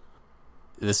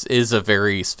this is a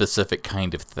very specific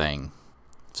kind of thing.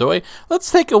 So let's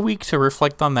take a week to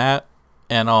reflect on that.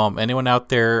 And anyone out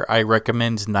there, I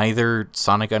recommend neither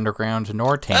Sonic Underground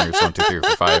nor Tamer's 1, 2, 3,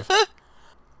 4, 5.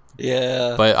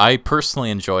 Yeah. But I personally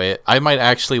enjoy it. I might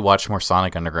actually watch more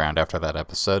Sonic Underground after that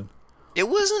episode. It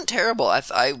wasn't terrible. I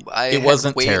it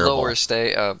wasn't way terrible. Lower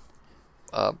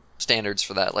standards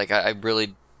for that. Like, I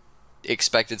really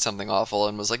expected something awful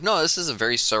and was like, no, this is a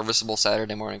very serviceable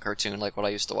Saturday morning cartoon like what I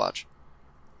used to watch.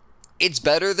 It's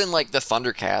better than, like, the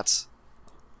Thundercats.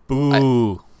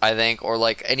 Boo. I think, or,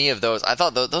 like, any of those. I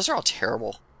thought those are all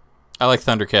terrible. I like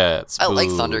Thundercats. I like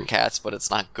Thundercats, but it's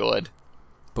not good.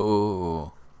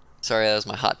 Boo. Sorry, that was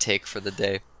my hot take for the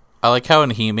day. I like how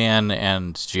in He-Man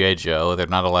and G.I. Joe, they're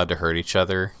not allowed to hurt each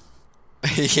other.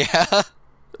 Yeah.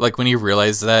 Like, when you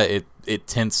realize that, it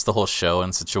tints the whole show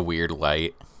in such a weird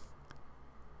light.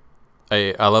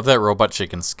 I love that Robot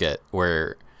Chicken skit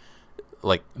where,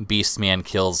 like, Beastman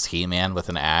kills He-Man with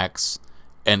an axe,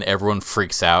 and everyone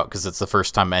freaks out because it's the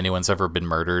first time anyone's ever been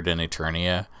murdered in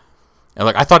Eternia. And,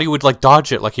 like, I thought he would, like,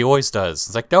 dodge it like he always does.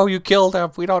 It's like, no, you killed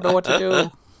him. We don't know what to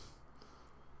do.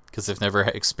 Because they've never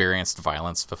experienced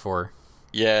violence before.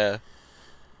 Yeah.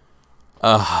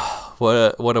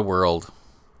 What a world.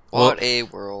 What a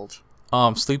world.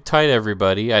 Sleep tight,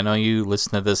 everybody. I know you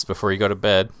listen to this before you go to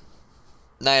bed.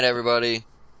 Night, everybody.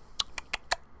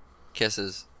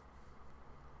 Kisses.